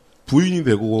 그러다가 부인이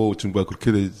되고 정말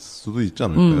그렇게 될 수도 있지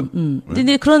않을까요?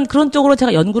 근데 그런 쪽으로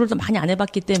제가 연구를 좀 많이 안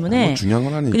해봤기 때문에 중요한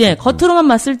건 아니죠. 예, 겉으로만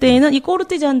봤을 때에는 이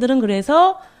꼬르티잔들은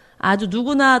그래서 아주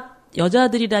누구나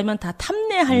여자들이라면 다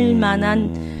탐내할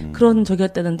만한 그런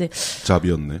적이었다는데.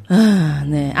 잡이었네.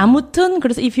 네. 아무튼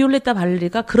그래서 이 비올레타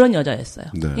발레리가 그런 여자였어요.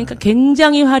 네. 그러니까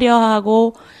굉장히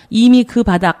화려하고 이미 그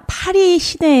바닥 파리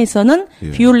시내에서는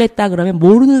비올레타 그러면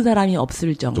모르는 사람이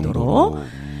없을 정도로.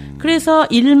 그래서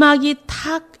 1막이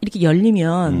탁 이렇게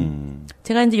열리면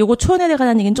제가 이제 요거 초연에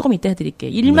관한 얘기는 조금 이따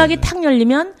해드릴게요. 1막이 탁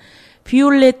열리면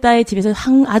비올레타의 집에서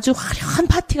아주 화려한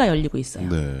파티가 열리고 있어요.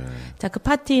 네. 자, 그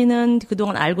파티는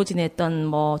그동안 알고 지냈던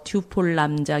뭐 듀폴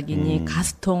남작이니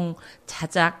가스통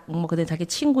자작 뭐 그다음에 자기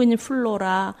친구인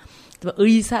플로라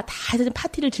의사 다 해서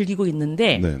파티를 즐기고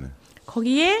있는데 네네.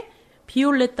 거기에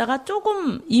비올레타가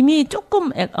이미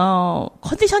조금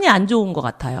컨디션이 안 좋은 것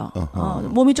같아요.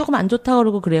 몸이 조금 안 좋다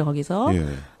그러고 그래요 거기서.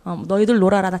 너희들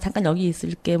놀아라 나 잠깐 여기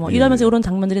있을게 뭐 이러면서 이런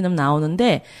장면들이 너무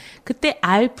나오는데 그때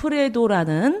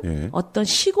알프레도라는 어떤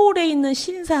시골에 있는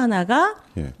신사 하나가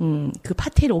그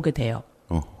파티에 오게 돼요.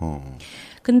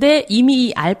 근데 이미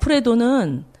이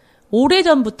알프레도는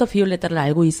오래전부터 비올레타를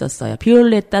알고 있었어요.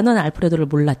 비올레타는 알프레도를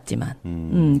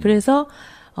몰랐지만. 그래서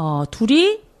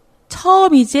둘이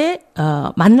처음 이제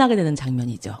만나게 되는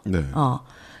장면이죠. 네.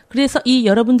 그래서 이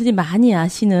여러분들이 많이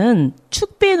아시는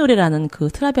축배의 노래라는 그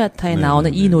트라비아타에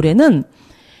나오는 이 노래는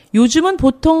요즘은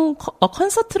보통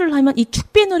콘서트를 하면 이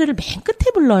축배의 노래를 맨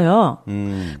끝에 불러요.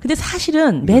 근데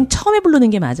사실은 맨 처음에 부르는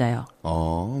게 맞아요.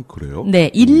 아, 그래요? 네,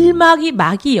 1막이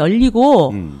막이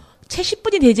열리고 채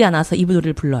 10분이 되지 않아서 이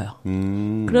노래를 불러요.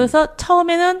 그래서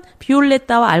처음에는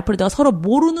비올레타와 알프레도가 서로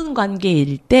모르는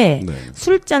관계일 때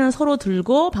술잔은 서로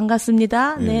들고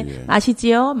반갑습니다. 네,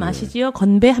 마시지요.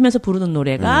 건배하면서 부르는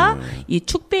노래가 이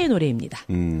축배의 노래입니다.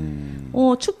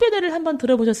 축배 노래를 한번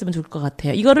들어보셨으면 좋을 것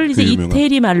같아요. 이거를 이제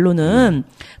이태리 말로는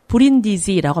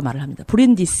브린디지라고 말을 합니다.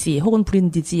 브린디시 혹은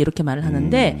브린디지 이렇게 말을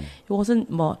하는데 이것은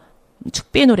뭐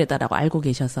축배의 노래다라고 알고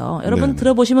계셔서 여러분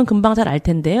들어보시면 금방 잘 알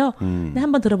텐데요. 네,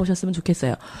 한번 들어보셨으면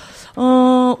좋겠어요.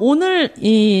 오늘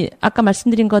아까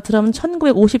말씀드린 것처럼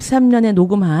 1953년에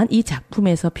녹음한 이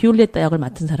작품에서 비올레타 역을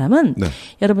맡은 사람은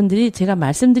여러분들이 제가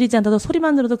말씀드리지 않아도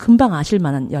소리만 들어도 금방 아실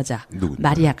만한 여자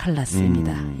마리아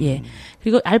칼라스입니다. 예.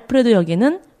 그리고 알프레도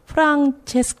역에는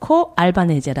프랑체스코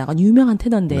알바네제라고 유명한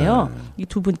테너인데요. 이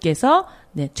두 분께서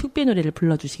축배의 노래를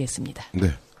불러주시겠습니다. 네,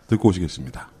 듣고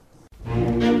오시겠습니다.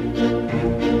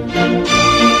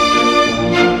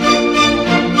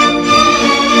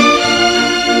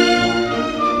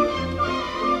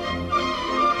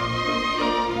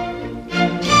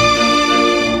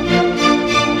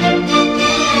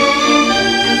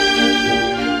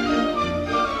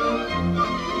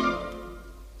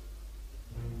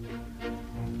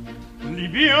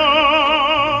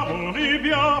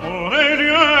 Libiamo le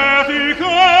lieti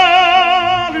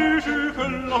calici che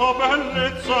la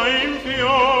bellezza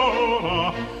infiora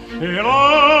e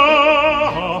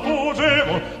la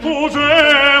fuggevo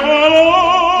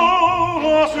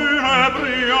l'ora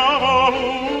s'inebria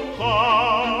volutta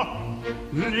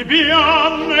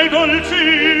Libianne i dolci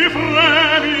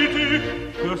fremiti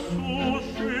che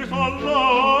suscita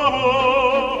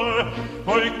l'amore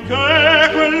poiché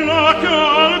quella che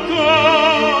al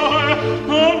cuore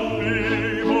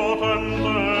onnipotente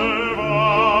va.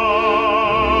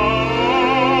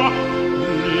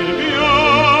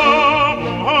 Libiamo,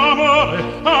 amore,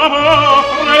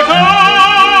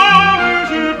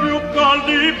 calici più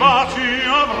caldi baci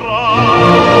avrà.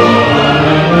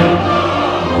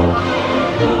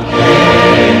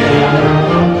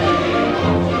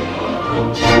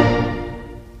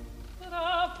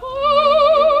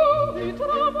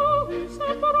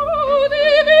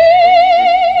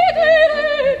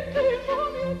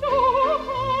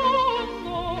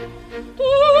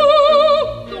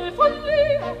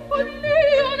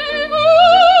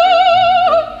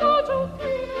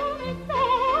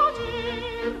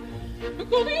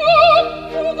 Dio,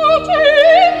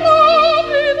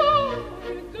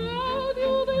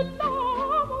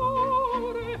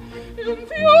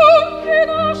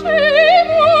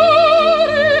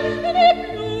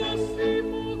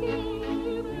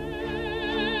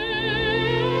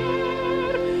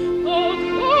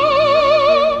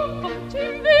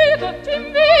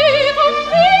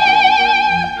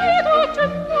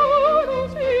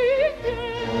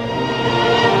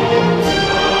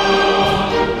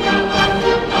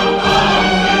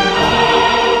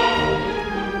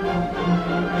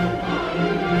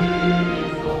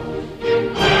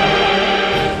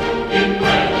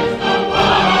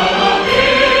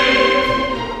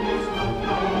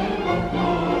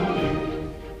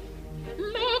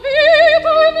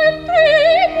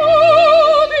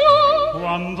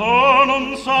 quando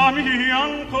non s'ami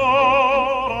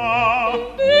ancora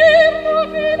dirlo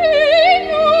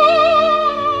finignora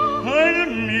è il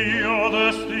mio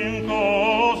destin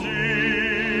così.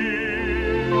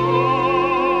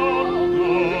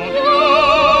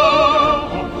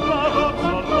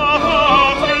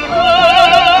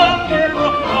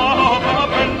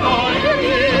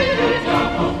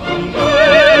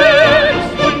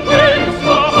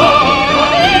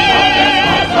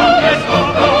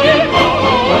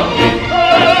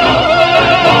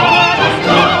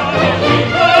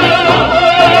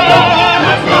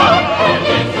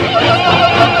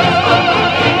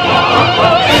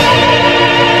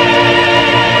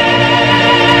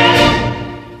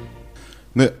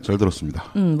 네, 잘 들었습니다.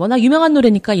 워낙 유명한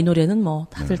노래니까 이 노래는 뭐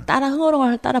다들 따라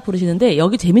흥얼흥얼 따라 부르시는데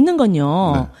여기 재밌는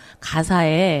건요. 네.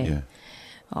 가사에 예.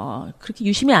 그렇게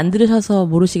유심히 안 들으셔서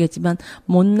모르시겠지만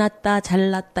못났다,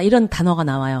 잘났다 이런 단어가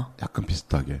나와요. 약간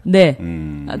비슷하게. 네.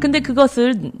 근데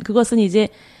그것은 이제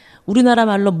우리나라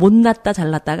말로 못났다,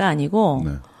 잘났다가 아니고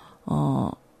네.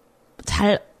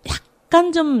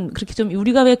 약간 좀 그렇게 좀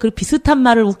우리가 왜 그 비슷한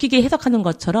말을 웃기게 해석하는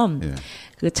것처럼 예.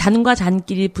 그 잔과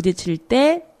잔끼리 부딪힐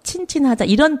때 친친하자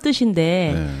이런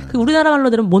뜻인데 네. 그 우리나라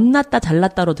말로 들으면 못났다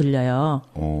잘났다로 들려요.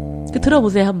 그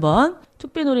들어보세요 한번.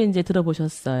 축배 노래 이제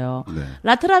들어보셨어요. 네.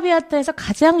 라트라비아타에서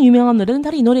가장 유명한 노래는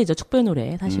바로 이 노래죠. 축배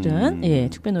노래 사실은. 예,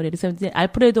 축배 노래. 그래서 이제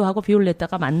알프레도하고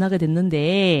비올레타가 만나게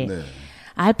됐는데 네.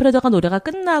 알프레도가 노래가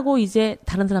끝나고 이제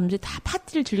다른 사람들이 다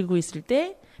파티를 즐기고 있을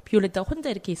때 비올레타가 혼자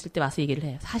이렇게 있을 때 와서 얘기를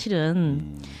해요.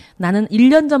 사실은 나는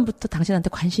 1년 전부터 당신한테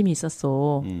관심이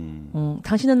있었어.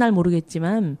 당신은 날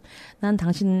모르겠지만 난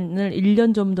당신을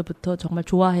 1년 전부터 정말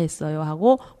좋아했어요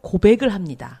하고 고백을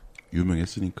합니다.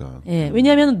 유명했으니까. 예,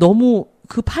 왜냐하면 너무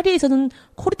그 파리에서는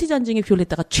코르티잔 중에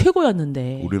비올레타가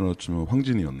최고였는데. 우리나라 치면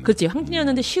황진이었네. 그렇지,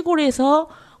 황진이었는데 시골에서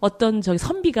어떤 저기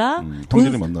선비가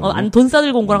황진이 만나고 돈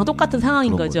싸들고 온 거랑 똑같은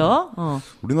상황인 거죠.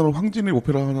 우리나라 황진이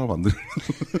오페라 하나 만들.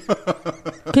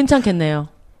 괜찮겠네요.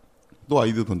 또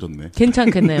아이디어 던졌네.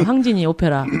 괜찮겠네요. 황진이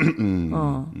오페라.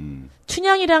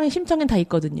 춘향이랑 심청엔 다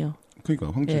있거든요.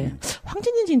 그러니까 황진이. 예.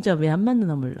 황진이 진짜 왜 안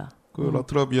맞느나 몰라. 그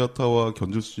라트라비아타와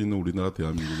견줄 수 있는 우리나라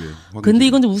대한민국의 황진. 근데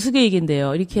이건 좀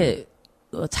우스갯얘기인데요. 이렇게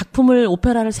작품을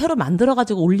오페라를 새로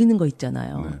만들어가지고 올리는 거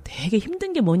있잖아요. 네. 되게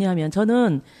힘든 게 뭐냐면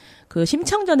저는 그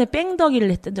심청전에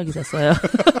뺑덕이를 했던 적이 있었어요.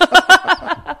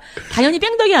 당연히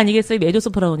뺑덕이 아니겠어요.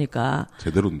 메조소프라노니까.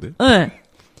 제대로인데? 네.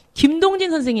 김동진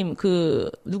선생님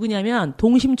누구냐면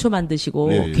동심초 만드시고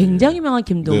네, 굉장히 유명한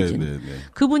김동진. 네.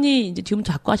 그분이 이제 지금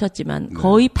작곡하셨지만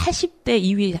거의 80대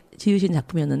이후에 지으신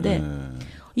작품이었는데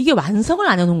이게 완성을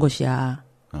안 해놓은 것이야.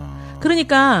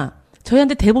 그러니까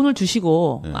저희한테 대본을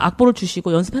주시고 악보를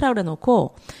주시고 연습해라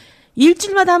그래놓고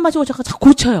일주일마다 한 번씩 자꾸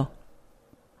고쳐요.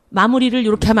 마무리를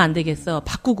이렇게 하면 안 되겠어.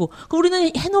 바꾸고.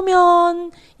 우리는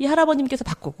해놓으면 이 할아버님께서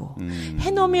바꾸고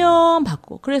해놓으면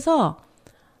바꾸고. 그래서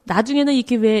나중에는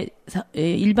이렇게 왜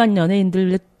일반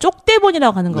연예인들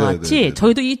쪽대본이라고 하는 것 같이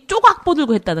저희도 이 쪽악보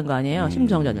들고 했다는 거 아니에요.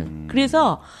 심정전을.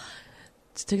 그래서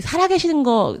저기 살아계시는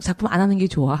거 작품 안 하는 게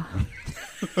좋아.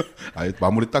 아예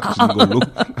마무리 딱 지은 걸로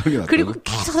하는 게 낫다. 그리고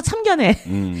계속 참견해.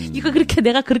 이거 그렇게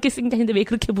내가 그렇게 쓴 게 아닌데 왜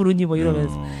그렇게 부르니 뭐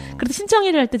이러면서. 그래서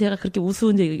신청회를 할 때 제가 그렇게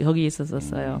우스운 적이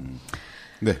있었어요.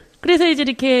 네. 그래서 이제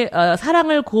이렇게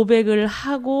사랑을 고백을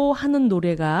하고 하는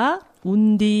노래가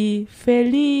운디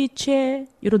펠리체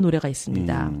이런 노래가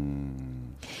있습니다.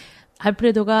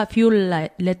 알프레도가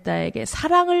비올레타에게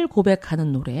사랑을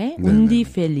고백하는 노래 운디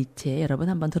펠리체 여러분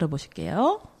한번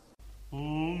들어보실게요.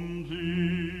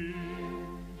 Unti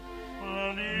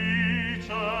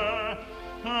felice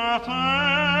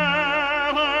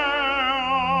eterea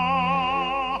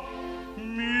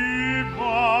mi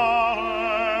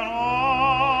pare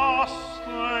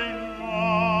noste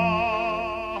innante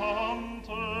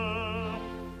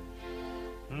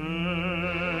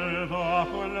ed a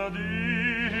quel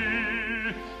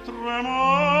dì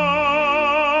tremante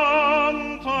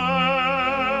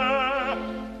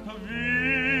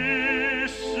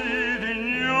vissi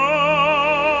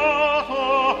d'ignoto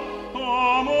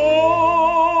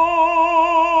amor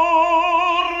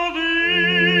di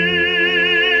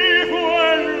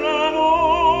quell'amor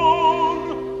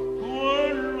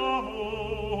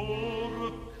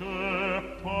che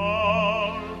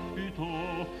palpito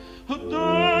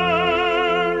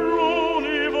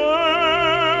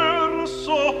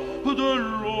dell'universo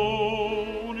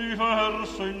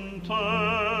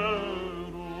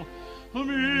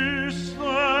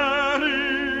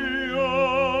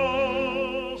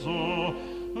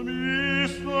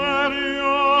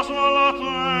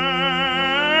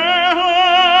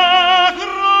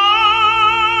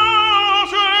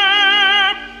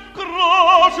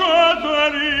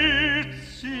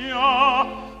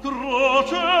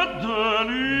croce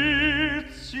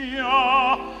delizia,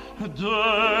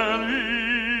 delizia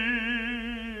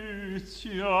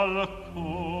al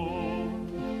cor.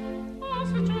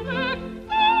 Se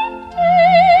giovetta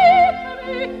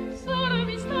titoli, sarà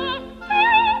vista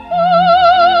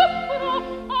però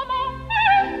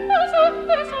amamente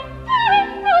sotteso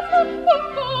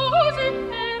così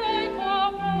era il tuo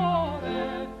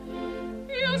amore.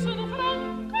 Io sono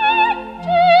franca e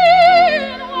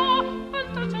ingenua,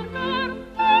 altro cercar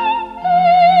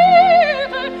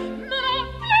vite, non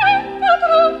ho tempo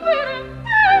troppo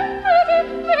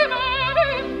dimenticare.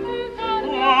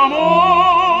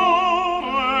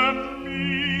 Amore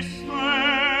misterioso,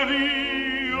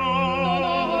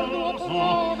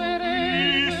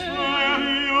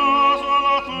 misterioso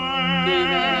la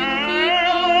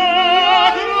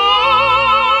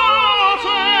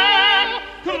croce,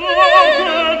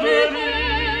 croce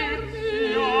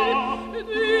delizia,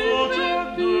 croce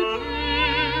delizia,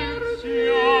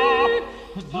 delizia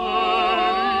al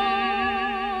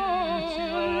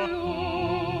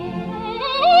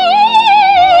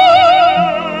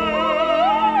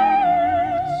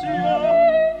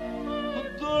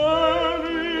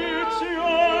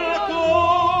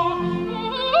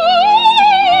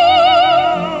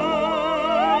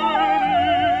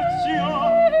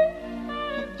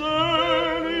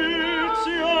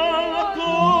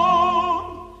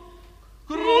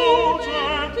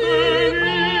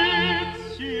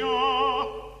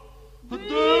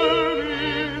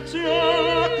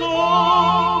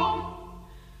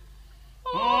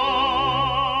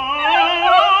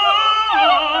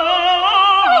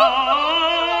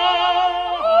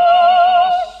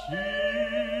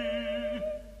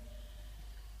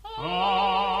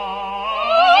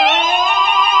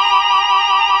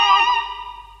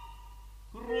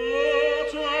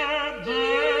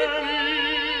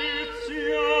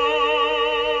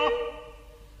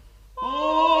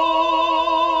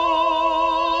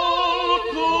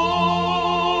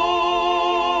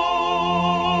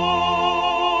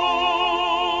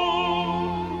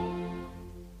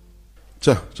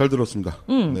자, 잘 들었습니다.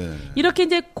 네. 이렇게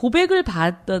이제 고백을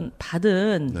받은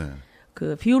네.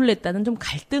 그 비올레타는 좀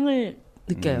갈등을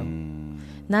느껴요.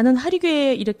 나는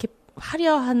하리괴에 이렇게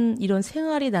화려한 이런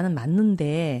생활이 나는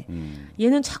맞는데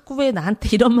얘는 자꾸 왜 나한테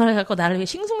이런 말을 갖고 나를 왜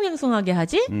싱숭생숭하게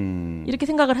하지? 이렇게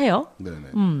생각을 해요. 네네.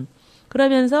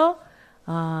 그러면서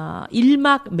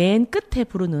 1막 맨 끝에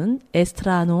부르는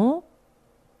에스트라노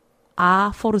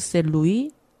아 포르세 루이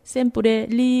샘플의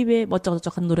리베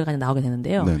멋쩍저쩍한 노래가 나오게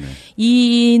되는데요. 네네.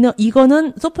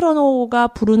 이거는 소프라노가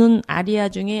부르는 아리아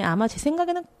중에 아마 제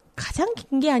생각에는 가장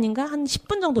긴 게 아닌가? 한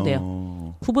 10분 정도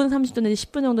돼요. 9분 30초 내지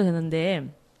 10분 정도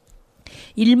되는데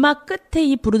 1막 끝에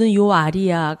이 부르는 요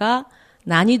아리아가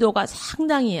난이도가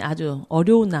상당히 아주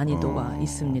어려운 난이도가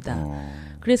있습니다.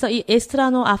 그래서 이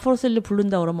에스트라노 아포르셀를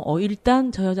부른다 그러면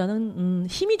일단 저 여자는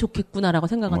힘이 좋겠구나라고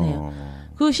생각은 해요.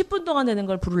 그 10분 동안 되는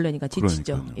걸 부르려니까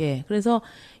지치죠. 그러니까요. 예. 그래서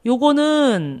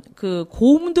요거는 그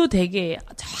고음도 되게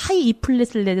하이 E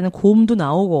플랫을 내는 고음도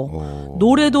나오고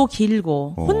노래도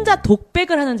길고 혼자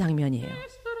독백을 하는 장면이에요.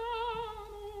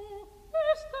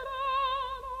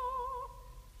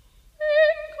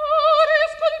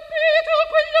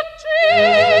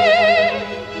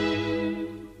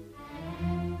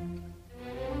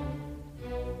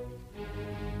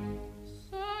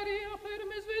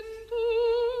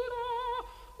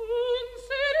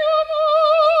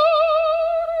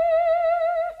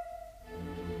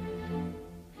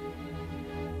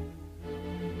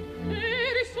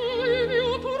 Eri solo il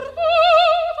mio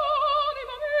turbato anima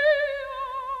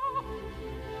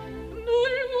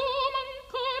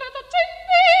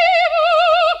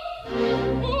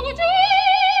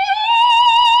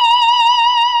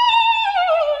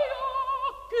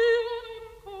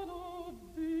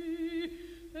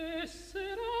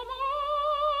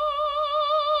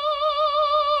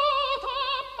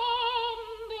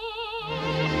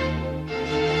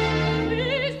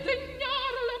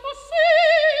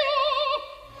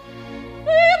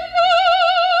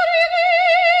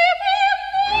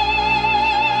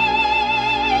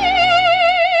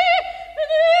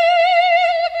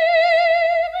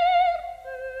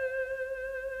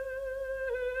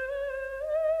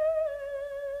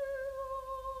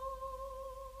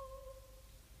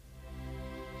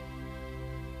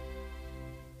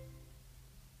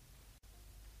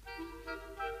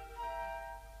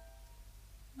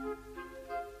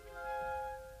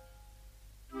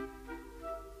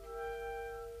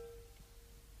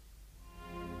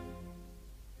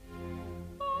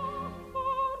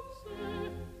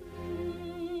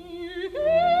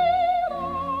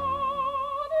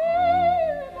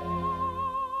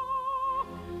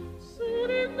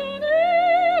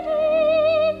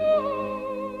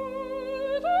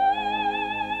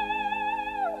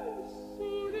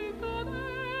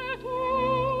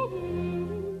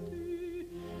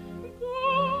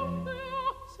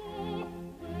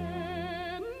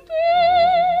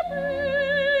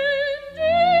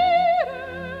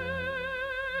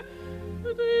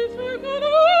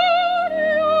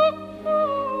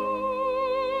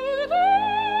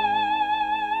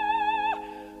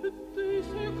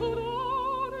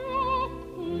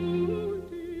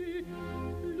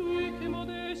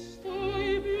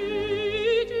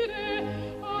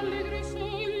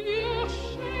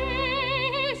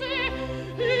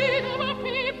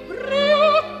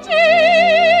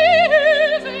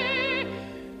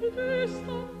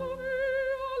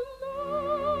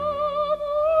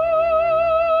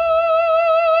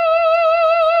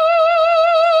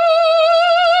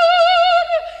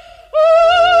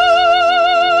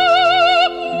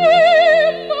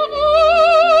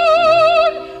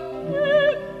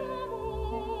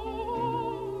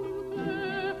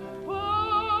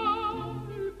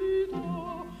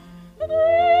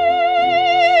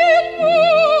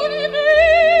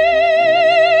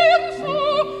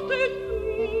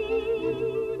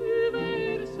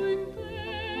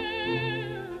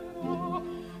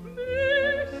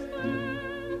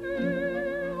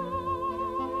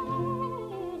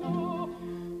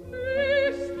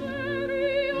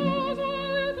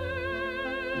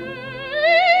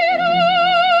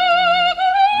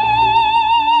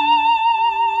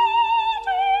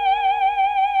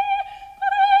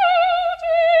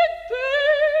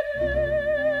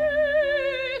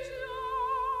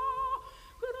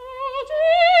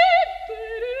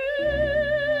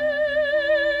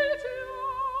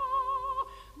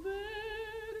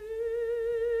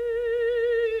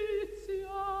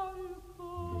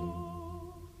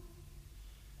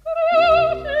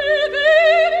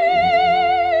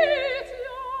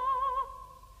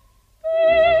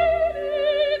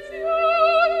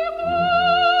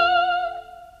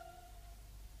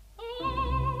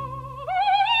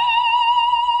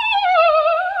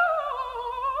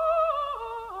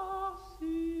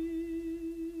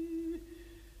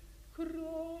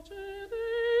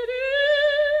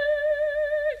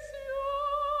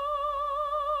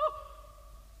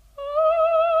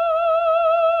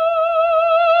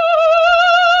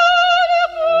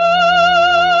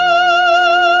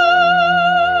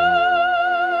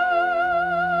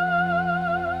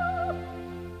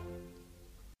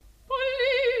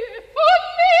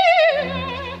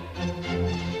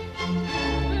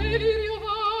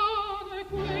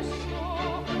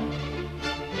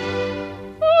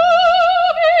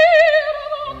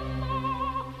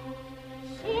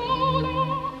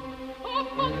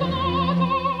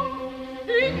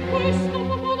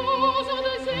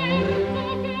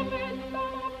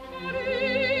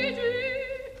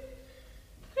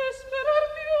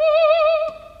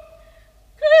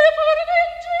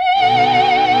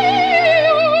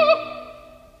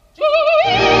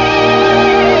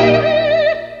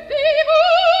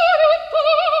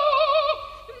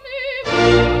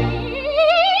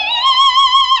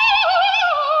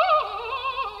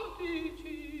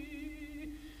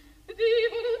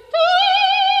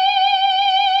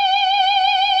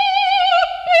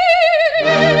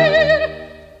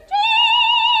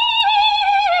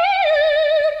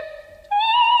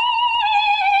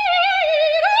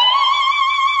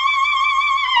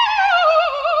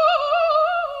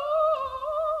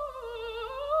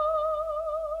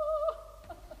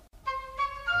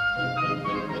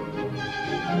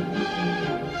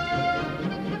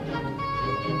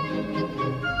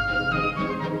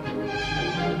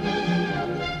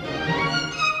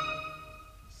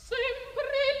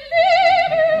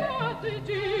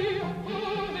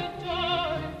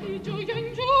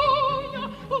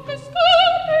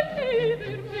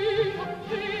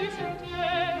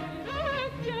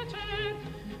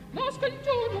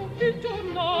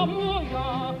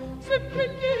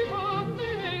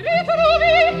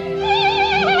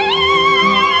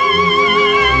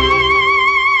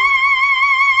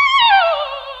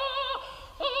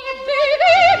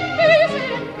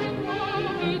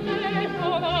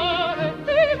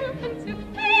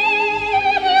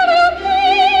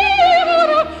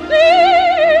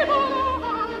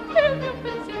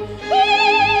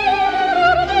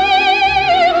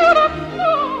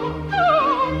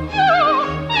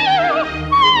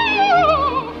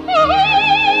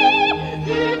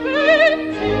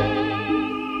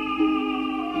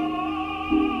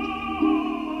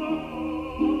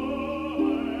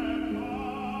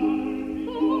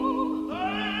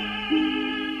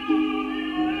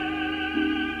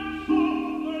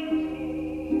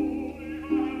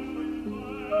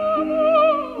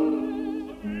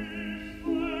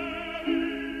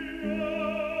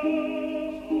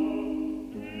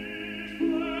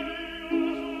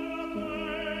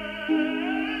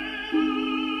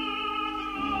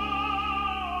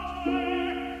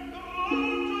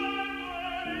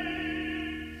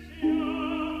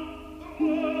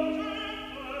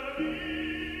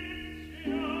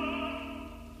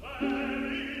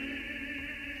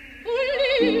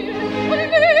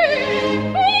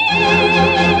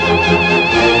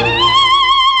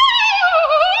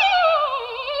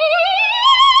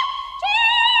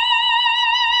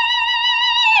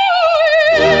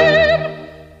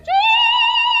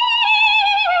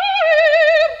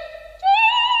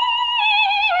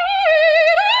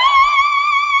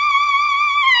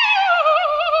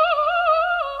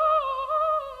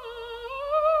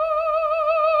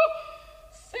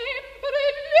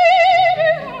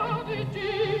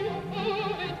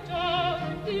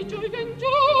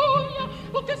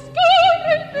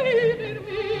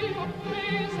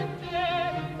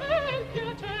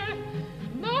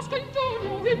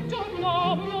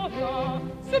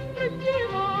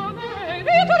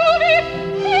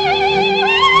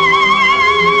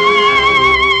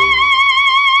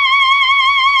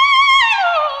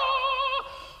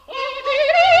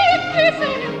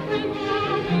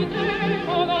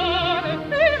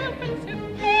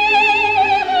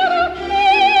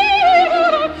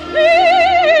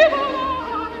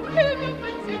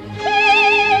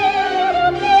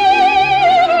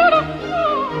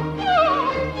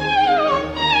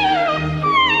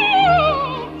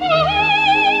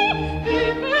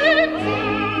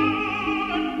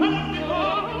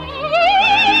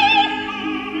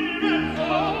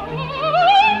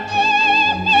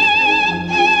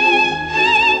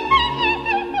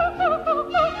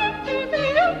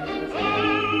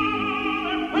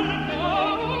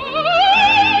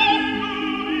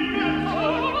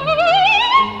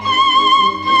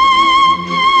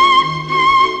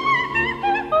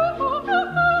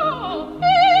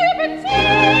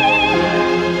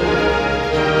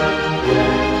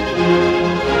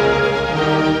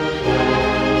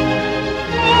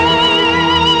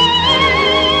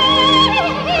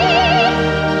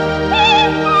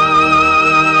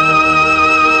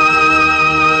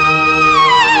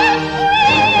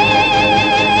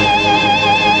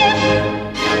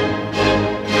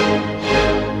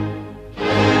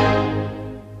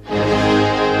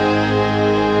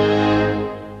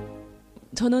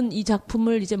저는 이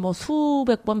작품을 이제 뭐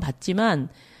수백 번 봤지만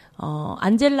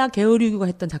안젤라 게오르기가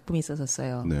했던 작품이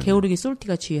있었어요. 네. 게오르기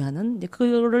솔티가 주의하는. 근데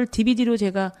그거를 DVD로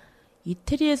제가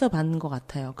이태리에서 봤는 것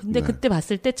같아요. 근데 네. 그때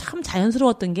봤을 때 참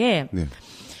자연스러웠던 게 네.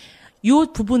 요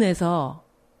부분에서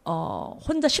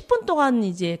혼자 10분 동안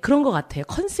이제 그런 것 같아요.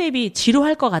 컨셉이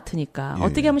지루할 것 같으니까. 예.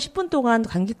 어떻게 하면 10분 동안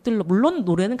관객들로, 물론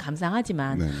노래는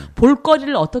감상하지만, 네.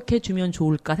 볼거리를 어떻게 주면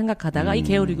좋을까 생각하다가 이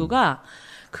게오르기가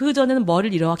그 전에는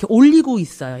머리를 이렇게 올리고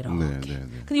있어요. 이렇게. 네, 네,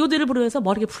 네. 근데 요 노래를 부르면서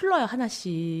머리를 풀러요.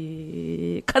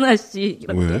 하나씩, 하나씩.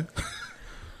 이렇게. 왜?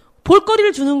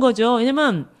 볼거리를 주는 거죠.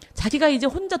 왜냐면, 자기가 이제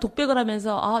혼자 독백을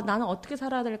하면서 나는 어떻게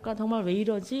살아야 될까 정말 왜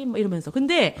이러지 뭐 이러면서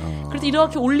근데 그래서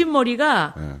이렇게 올린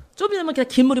머리가 네. 좀 있으면 그냥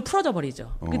긴 머리 풀어져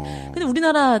버리죠. 근데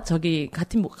우리나라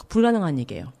같은 불가능한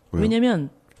얘기예요. 왜요? 왜냐면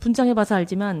분장해봐서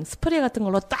알지만 스프레이 같은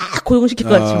걸로 딱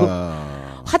고용시켜가지고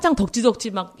화장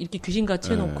덕지덕지 막 이렇게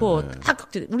귀신같이 해놓고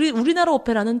딱 우리나라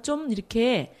오페라는 좀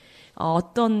이렇게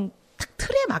어떤 딱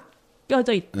틀에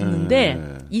맡겨져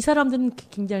있는데 이 사람들은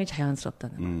굉장히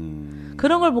자연스럽다는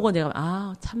그런 걸 보고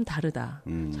내가 참 다르다.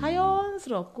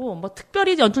 자연스럽고 뭐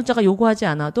특별히 연출자가 요구하지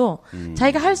않아도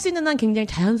자기가 할 수 있는 한 굉장히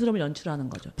자연스러움을 연출하는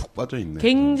거죠. 푹 빠져 있네.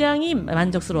 굉장히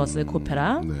만족스러웠어요. 그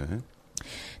오페라. 네.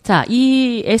 자,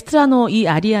 이 에스트라노, 이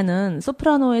아리아는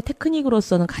소프라노의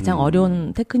테크닉으로서는 가장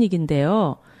어려운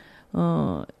테크닉인데요.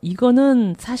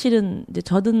 이거는 사실은 이제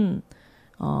저는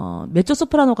메조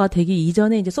소프라노가 되기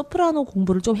이전에 이제 소프라노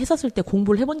공부를 좀 했었을 때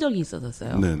공부를 해본 적이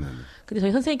있었어요. 네네. 근데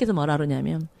저희 선생님께서 뭐라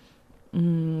그러냐면,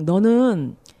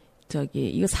 너는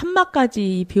이거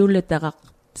 3막까지 비올레다가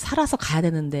살아서 가야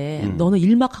되는데, 너는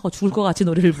 1막하고 죽을 것 같이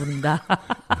노래를 부른다.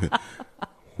 네.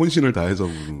 혼신을 다해서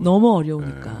부르는. 너무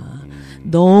어려우니까.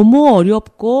 너무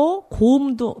어렵고,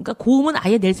 그러니까 고음은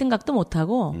아예 낼 생각도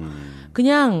못하고,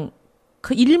 그냥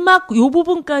그 1막 요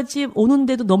부분까지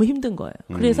오는데도 너무 힘든 거예요.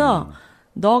 그래서,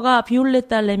 너가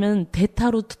비올레따를 내면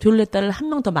대타로 비올레따를 한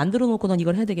명 더 만들어 놓고 넌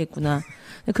이걸 해야 되겠구나.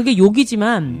 그게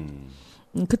욕이지만,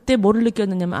 그때 뭐를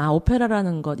느꼈느냐면,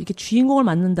 오페라라는 것, 이렇게 주인공을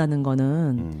맡는다는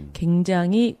거는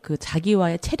굉장히 그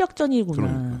자기와의 체력전이구나.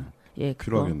 그러니까. 예,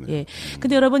 필요하겠네요. 예.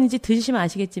 근데 여러분 이제 들으시면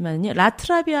아시겠지만요.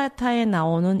 라트라비아타에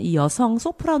나오는 이 여성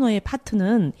소프라노의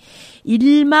파트는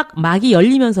 1막 막이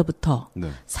열리면서부터 네.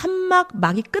 3막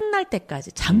막이 끝날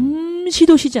때까지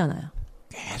잠시도 쉬지 않아요.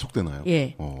 계속 되나요?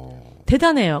 예.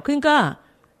 대단해요. 그러니까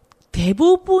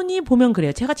대부분이 보면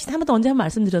그래요. 제가 한번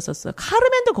말씀드렸었어요.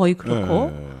 카르멘도 거의 그렇고.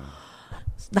 네.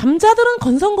 남자들은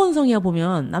건성건성이야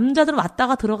보면. 남자들은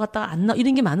왔다가 들어갔다가 안 나,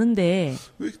 이런 게 많은데.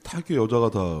 왜 다 이렇게 여자가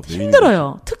다 메인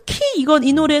힘들어요. 특히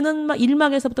이 노래는 막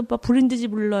 1막에서부터 막 브린드지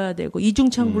불러야 되고,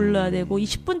 이중창 불러야 되고, 이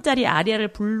 10분짜리 아리아를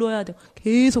불러야 되고,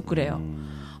 계속 그래요.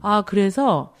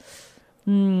 그래서,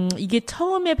 이게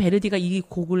처음에 베르디가 이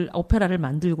오페라를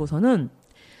만들고서는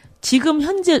지금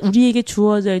현재 우리에게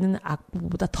주어져 있는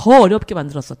악보보다 더 어렵게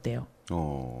만들었었대요.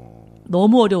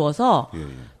 너무 어려워서 예.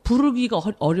 부르기가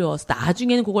어려워서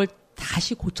나중에는 그걸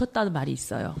다시 고쳤다는 말이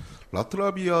있어요.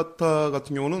 라트라비아타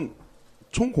같은 경우는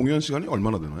총 공연 시간이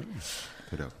얼마나 되나요?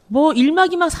 대략. 뭐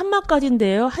 1막, 2막,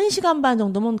 3막까지인데요. 1시간 반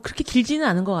정도면 그렇게 길지는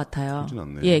않은 것 같아요. 길진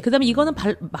않네요. 예, 그다음에 이거는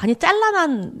많이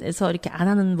잘라내서 이렇게 안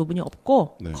하는 부분이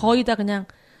없고 네. 거의 다 그냥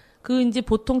이제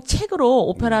보통 책으로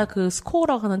오페라 그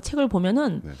스코어라고 하는 책을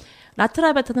보면은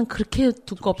라트라비아타는 그렇게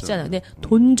두껍지 않아요. 근데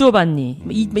돈조반니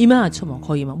이만하죠, 뭐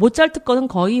거의 뭐 모차르트 거는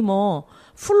거의 뭐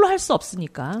풀로 할 수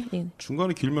없으니까. 예.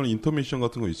 중간에 길면 인터미션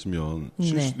같은 거 있으면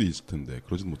쉴 네. 수도 있을 텐데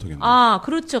그러진 못하겠네요.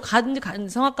 그렇죠.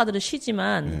 성악가들은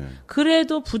쉬지만 네.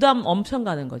 그래도 부담 엄청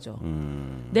가는 거죠.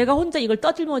 내가 혼자 이걸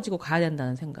떠들머지고 가야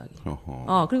된다는 생각이.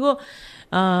 그리고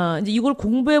이제 이걸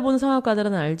공부해 본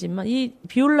성악가들은 알지만 이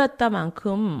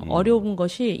비올라따만큼 어려운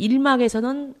것이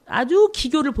 1막에서는 아주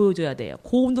기교를 보여줘야 돼요.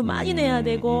 고음도 많이 내야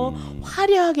되고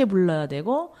화려하게 불러야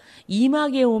되고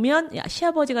 2막에 오면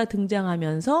시아버지가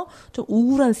등장하면서 좀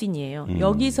우울한 씬이에요.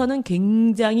 여기서는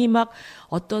굉장히 막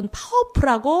어떤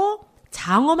파워풀하고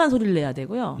장엄한 소리를 내야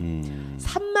되고요.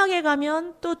 3막에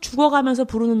가면 또 죽어가면서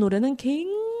부르는 노래는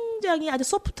굉장히 아주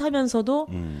소프트하면서도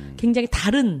굉장히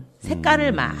다른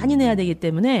색깔을 많이 내야 되기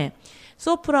때문에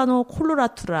소프라노,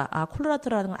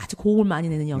 콜로라투라라는 건 아주 고음을 많이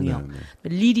내는 영역.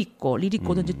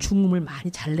 리리코는 이제 중음을 많이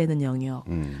잘 내는 영역.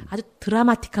 아주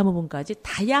드라마틱한 부분까지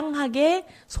다양하게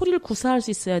소리를 구사할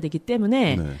수 있어야 되기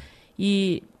때문에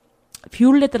이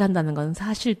비올레트를 한다는 건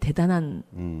사실 대단한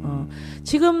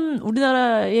지금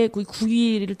우리나라의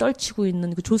국위를 떨치고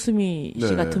있는 그 조수미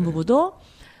씨 같은 부부도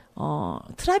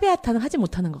트라비아타는 하지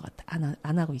못하는 것 같아.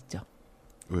 안 하고 있죠.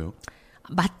 왜요?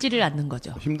 맞지를 않는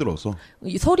거죠. 힘들어서.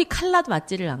 소리 칼라도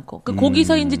맞지를 않고.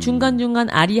 거기서 이제 중간중간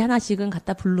아리 하나씩은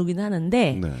갖다 부르긴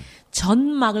하는데,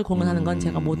 전막을 공연하는 건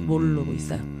제가 모르고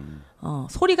있어요.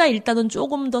 소리가 일단은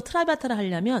조금 더 트라비아타를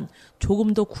하려면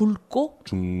조금 더 굵고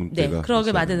중대가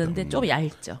그러게 맞아야 되는데 좀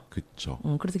얇죠. 그렇죠.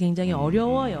 그래서 굉장히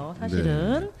어려워요,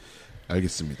 사실은. 네.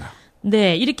 알겠습니다.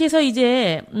 네, 이렇게 해서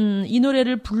이제 이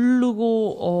노래를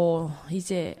부르고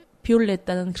이제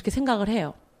비올레타는 그렇게 생각을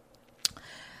해요.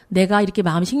 내가 이렇게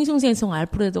마음이 싱숭생숭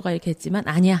알프레도가 이렇게 했지만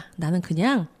아니야, 나는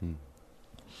그냥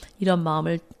이런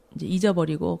마음을 이제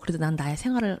잊어버리고 그래도 난 나의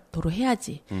생활을 도로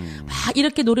해야지. 막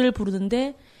이렇게 노래를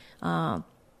부르는데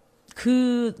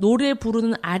그 노래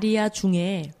부르는 아리아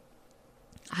중에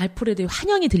알프레도의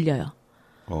환영이 들려요.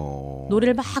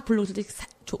 노래를 막 부르고 있을 때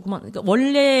조그만, 그러니까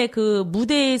원래 그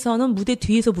무대에서는 무대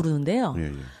뒤에서 부르는데요. 예,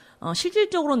 예.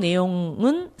 실질적으로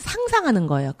내용은 상상하는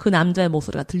거예요. 그 남자의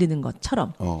목소리가 들리는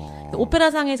것처럼.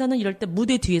 오페라상에서는 이럴 때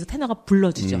무대 뒤에서 테너가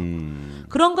불러주죠.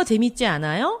 그런 거 재밌지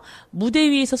않아요? 무대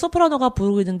위에서 소프라노가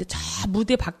부르고 있는데 저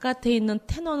무대 바깥에 있는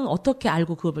테너는 어떻게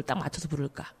알고 그걸 딱 맞춰서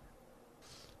부를까?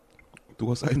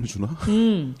 누가 사인을 주나?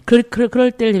 그럴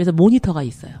때를 대비해서 모니터가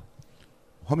있어요.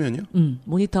 화면이요?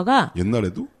 모니터가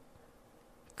옛날에도?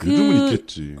 요즘은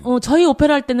있겠지. 저희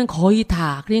오페라 할 때는 거의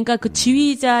다. 그러니까 그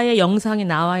지휘자의 영상이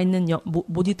나와 있는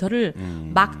모니터를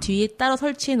막 뒤에 따로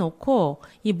설치해 놓고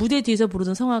이 무대 뒤에서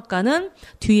부르는 성악가는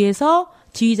뒤에서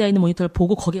지휘자 있는 모니터를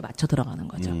보고 거기에 맞춰 들어가는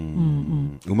거죠.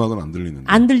 음악은 안 들리는데.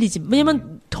 안 들리지.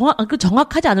 왜냐면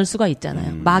정확하지 않을 수가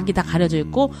있잖아요. 막이 다 가려져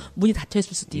있고 문이 닫혀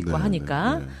있을 수도 있고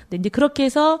하니까. 근데 이제 그렇게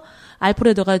해서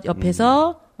알프레도가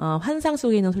옆에서 환상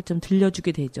속에 있는 소리 좀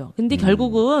들려주게 되죠. 근데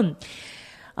결국은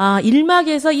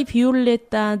 1막에서 이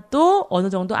비올레타도 어느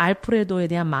정도 알프레도에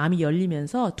대한 마음이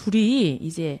열리면서 둘이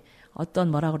이제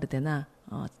어떤 뭐라 그래야 되나,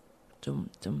 좀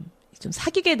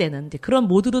사귀게 되는 그런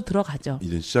모드로 들어가죠.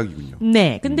 이제 시작이군요.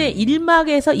 네. 근데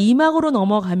 1막에서 2막으로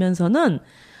넘어가면서는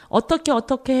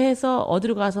어떻게 해서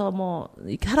어디로 가서 뭐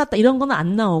이렇게 살았다 이런 거는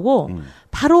안 나오고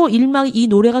바로 1막 이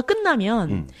노래가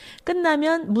끝나면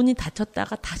문이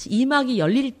닫혔다가 다시 2막이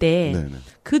열릴 때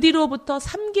그 뒤로부터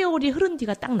 3개월이 흐른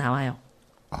뒤가 딱 나와요.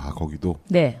 거기도?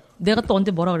 네. 내가 또 언제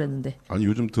뭐라 그랬는데. 아니,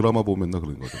 요즘 드라마 보면 맨날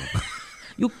그런 거잖아.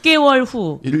 6개월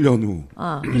후. 1년 후.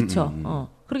 그렇죠.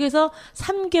 그렇게 해서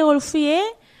 3개월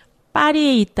후에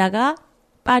파리에 있다가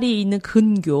파리에 있는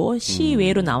근교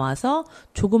시외로 나와서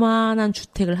조그마한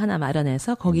주택을 하나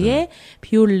마련해서 거기에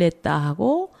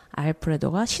비올레타하고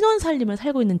알프레도가 신혼살림을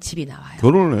살고 있는 집이 나와요.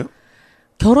 결혼을 해요?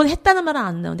 결혼했다는 말은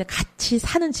안 나오는데 같이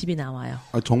사는 집이 나와요.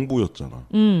 정부였잖아.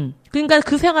 그러니까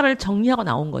그 생활을 정리하고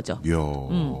나온 거죠. 이야.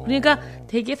 그러니까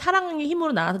되게 사랑의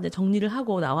힘으로 나와서 이제 정리를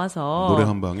하고 나와서 노래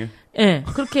한 방에? 예.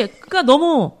 그렇게 그러니까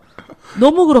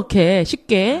너무 그렇게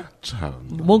쉽게 참.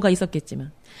 뭔가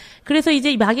있었겠지만. 그래서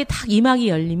이제 막이 딱 이 막이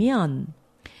열리면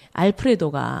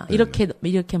알프레도가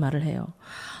이렇게 말을 해요.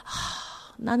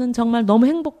 나는 정말 너무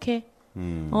행복해.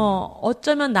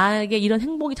 어쩌면 나에게 이런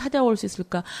행복이 찾아올 수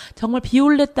있을까? 정말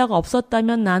비올레타가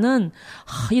없었다면 나는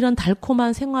이런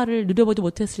달콤한 생활을 누려보지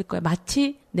못했을 거야.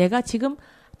 마치 내가 지금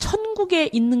천국에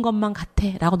있는 것만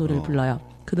같아라고 노래를 불러요.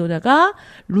 그 노래가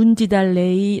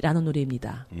룬지달레이라는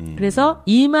노래입니다. 그래서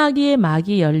이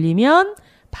막이 열리면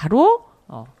바로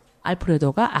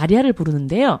알프레도가 아리아를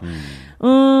부르는데요.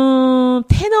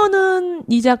 테너는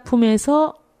이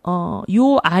작품에서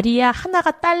요 아리아 하나가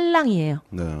딸랑이에요.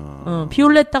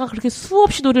 비올레타가 그렇게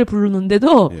수없이 노래를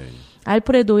부르는데도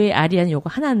알프레도의 아리아는 요거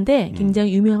하나인데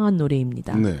굉장히 유명한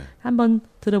노래입니다. 한번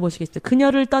들어보시겠어요?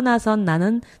 그녀를 떠나선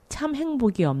나는 참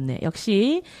행복이 없네.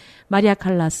 역시 마리아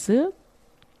칼라스,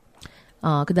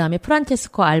 그 다음에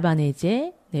프란체스코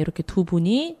알바네제, 네, 이렇게 두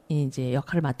분이 이제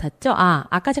역할을 맡았죠.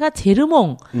 아까 제가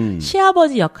제르몽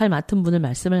시아버지 역할 맡은 분을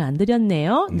말씀을 안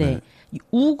드렸네요. 네.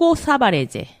 우고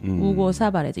사바레제. 요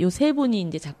세 분이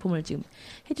이제 작품을 지금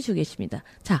해주시고 계십니다.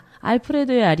 자,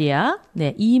 알프레도의 아리아,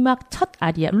 네, 2막 첫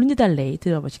아리아, 룬디달레이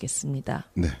들어보시겠습니다.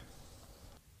 네.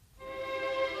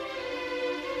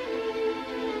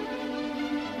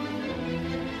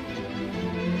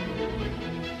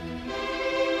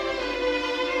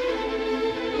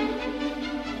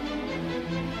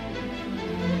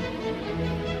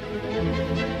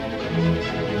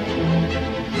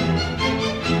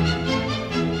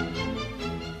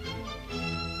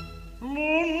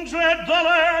 Da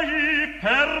lei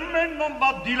per me non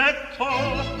va di letto.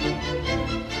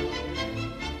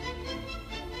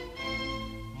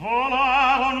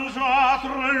 Volaron già 3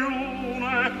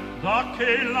 lune da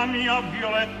che la mia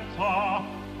Violetta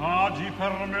oggi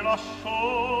per me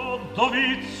lasciò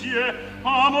dovizie,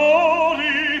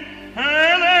 amori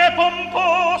e le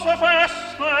pompose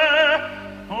feste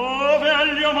ove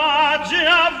agli omaggi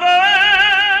avvezza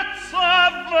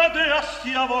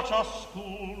vedesti a voce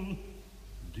ciascun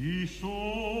di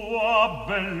sua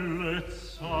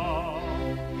bellezza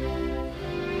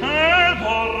ed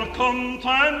or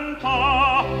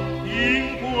contenta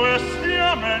in questi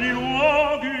ameni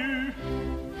luoghi,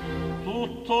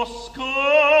 tutto scorda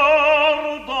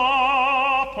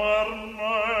per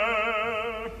me.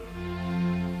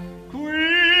 Qui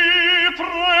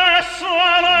presso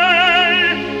a lei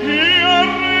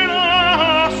io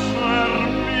rinascer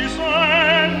mi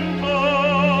sento,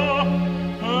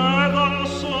 e dal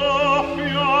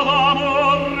soffio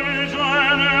d'amor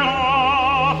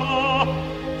rigenerato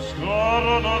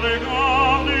scordo dei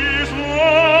grandi suoi.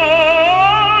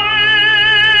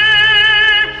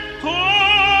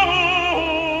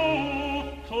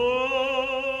 Tutto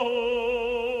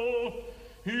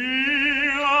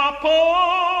io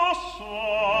posso.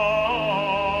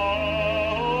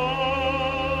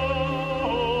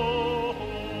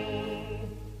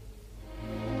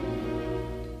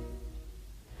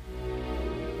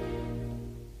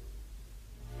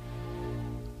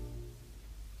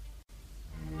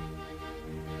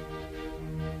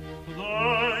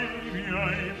 Dai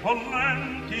miei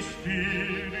pollenti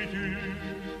spiriti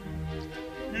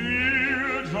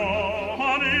il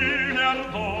giovanile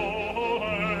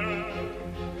ardore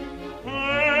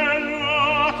e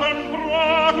la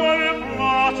temprato il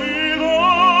placido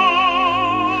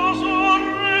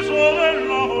sorriso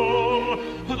dell'amor,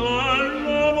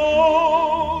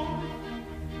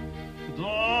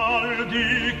 dal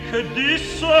dì che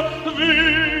disse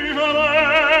vivere.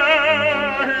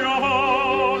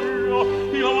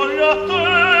 Io voglio a te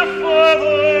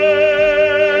fedel,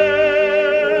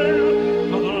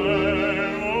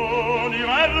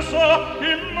 dell'universo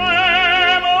in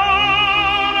memoria.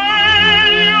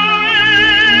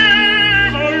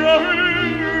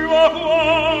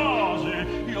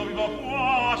 Io vivo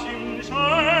quasi in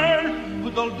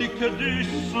ciel, dal dì che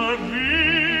disse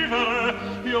vivere.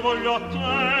 Io voglio a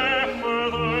te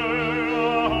fedel,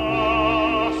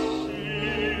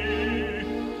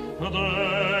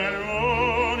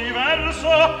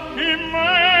 dell'universo in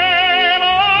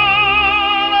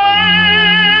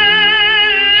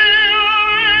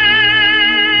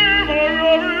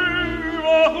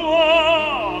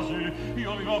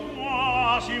io vivo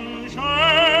quasi in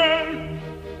ciel,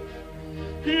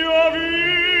 io vivo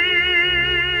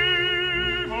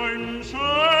in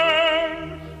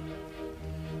ciel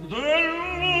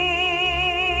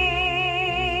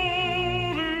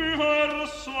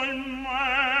dell'universo in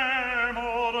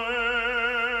memoria.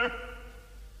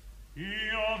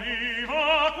 Io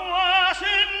vivo quasi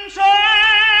in cielo,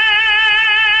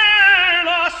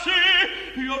 sì,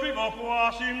 io vivo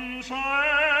quasi in cielo.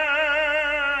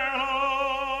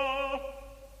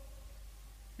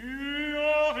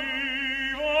 Io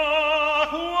vivo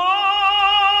quasi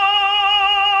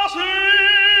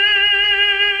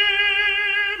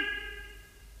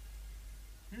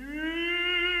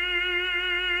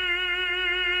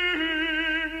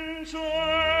in cielo.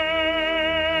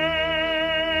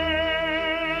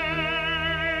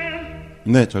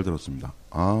 네, 잘 들었습니다.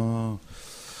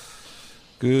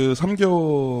 그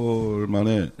 3개월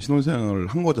만에 신혼생활을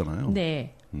한 거잖아요.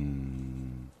 네.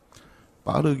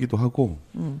 빠르기도 하고,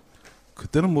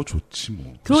 그때는 뭐 좋지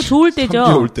뭐. 좋을 때죠.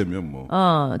 3개월 때면 뭐.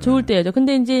 좋을 때죠.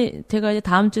 근데 이제 제가 이제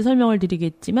다음 주에 설명을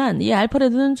드리겠지만 이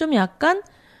알프레드는 좀 약간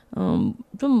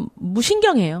좀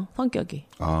무신경해요, 성격이.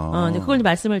 이제 그걸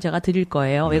말씀을 제가 드릴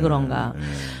거예요. 왜 그런가.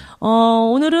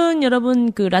 오늘은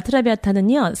여러분 그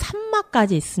라트라비아타는요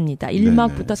 3막까지 있습니다.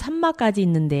 1막부터 3막까지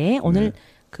있는데 오늘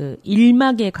그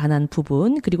 1막에 관한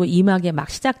부분 그리고 2막에 막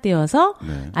시작되어서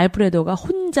알프레도가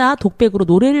혼자 독백으로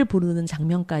노래를 부르는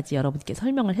장면까지 여러분께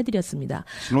설명을 해드렸습니다.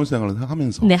 신혼생활을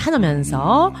하면서. 네,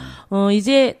 하면서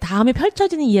이제 다음에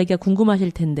펼쳐지는 이야기가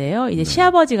궁금하실 텐데요. 이제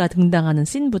시아버지가 등장하는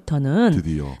씬부터는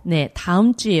드디어 네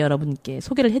다음 주에 여러분께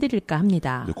소개를 해드릴까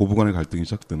합니다. 고부간의 갈등이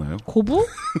시작되나요? 고부?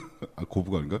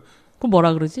 고부가 아닌가? 그거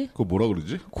뭐라 그러지? 그거 뭐라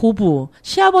그러지? 고부.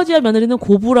 시아버지와 며느리는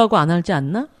고부라고 안 하지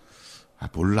않나?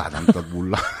 몰라. 난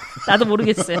몰라. 나도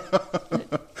모르겠어요.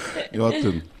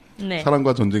 여하튼 네.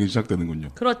 사랑과 전쟁이 시작되는군요.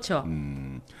 그렇죠.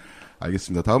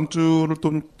 알겠습니다. 다음 주를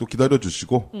또 기다려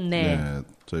주시고 네.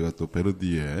 저희가 또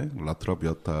베르디의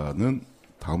라트라비아타는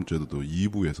다음 주에도 또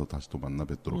 2부에서 다시 또 만나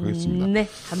뵙도록 하겠습니다. 네,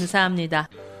 감사합니다.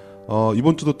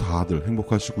 이번 주도 다들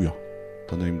행복하시고요.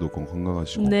 단장님도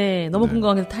건강하시고. 네, 너무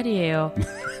건강해서 탈이에요.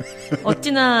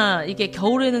 어찌나 이게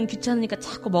겨울에는 귀찮으니까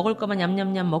자꾸 먹을 것만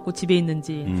냠냠냠 먹고 집에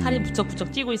있는지 살이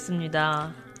부쩍부쩍 찌고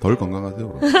있습니다. 덜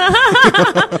건강하세요, 그럼.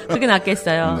 그게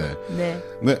낫겠어요. 네,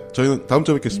 저희는 다음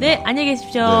주에 뵙겠습니다. 네, 안녕히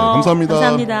계십시오. 네, 감사합니다.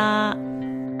 감사합니다.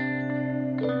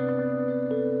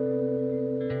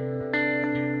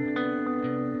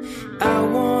 I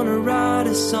wanna write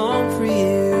a song for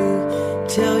you,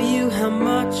 tell you how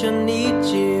much I need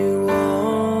you always.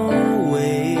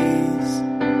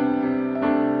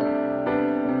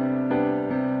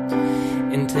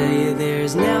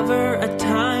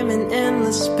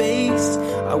 endless space.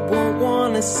 I won't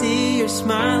wanna see your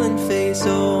smiling face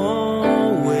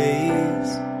always.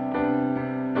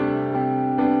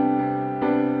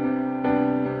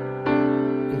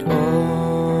 And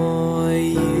all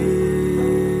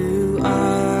you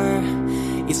are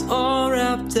is all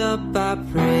wrapped up, I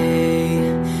pray,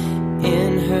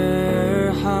 in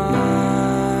her heart.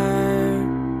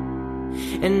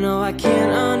 And no, I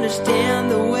can't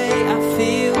understand the way I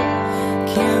feel.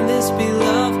 Can this be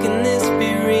love? Can this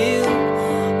be real?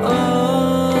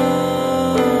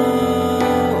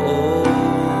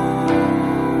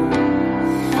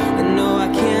 And no, I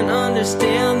can't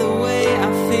understand the way I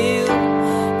feel.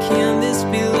 Can this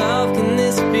be love? Can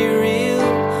this be real?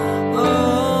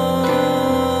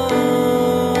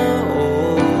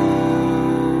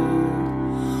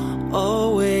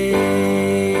 Always.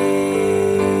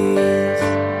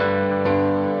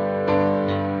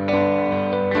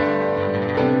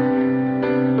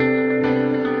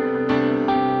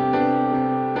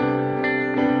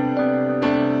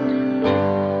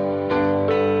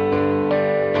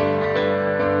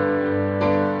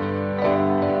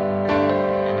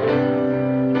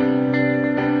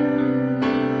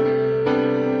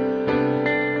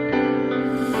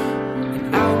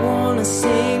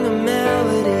 Sing a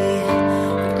melody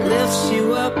that lifts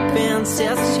you up and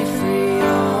sets you free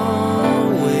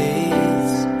always.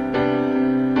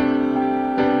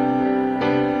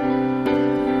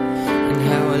 And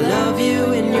how I love you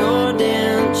in your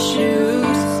dance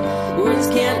shoes. Words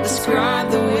can't describe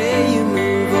the way you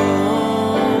move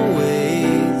always.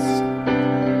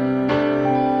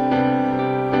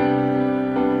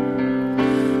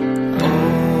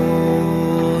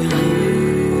 All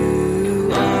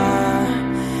you are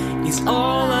is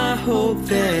all I hope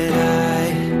that I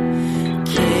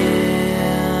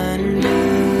can be.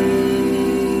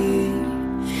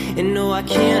 And no, I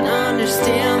can't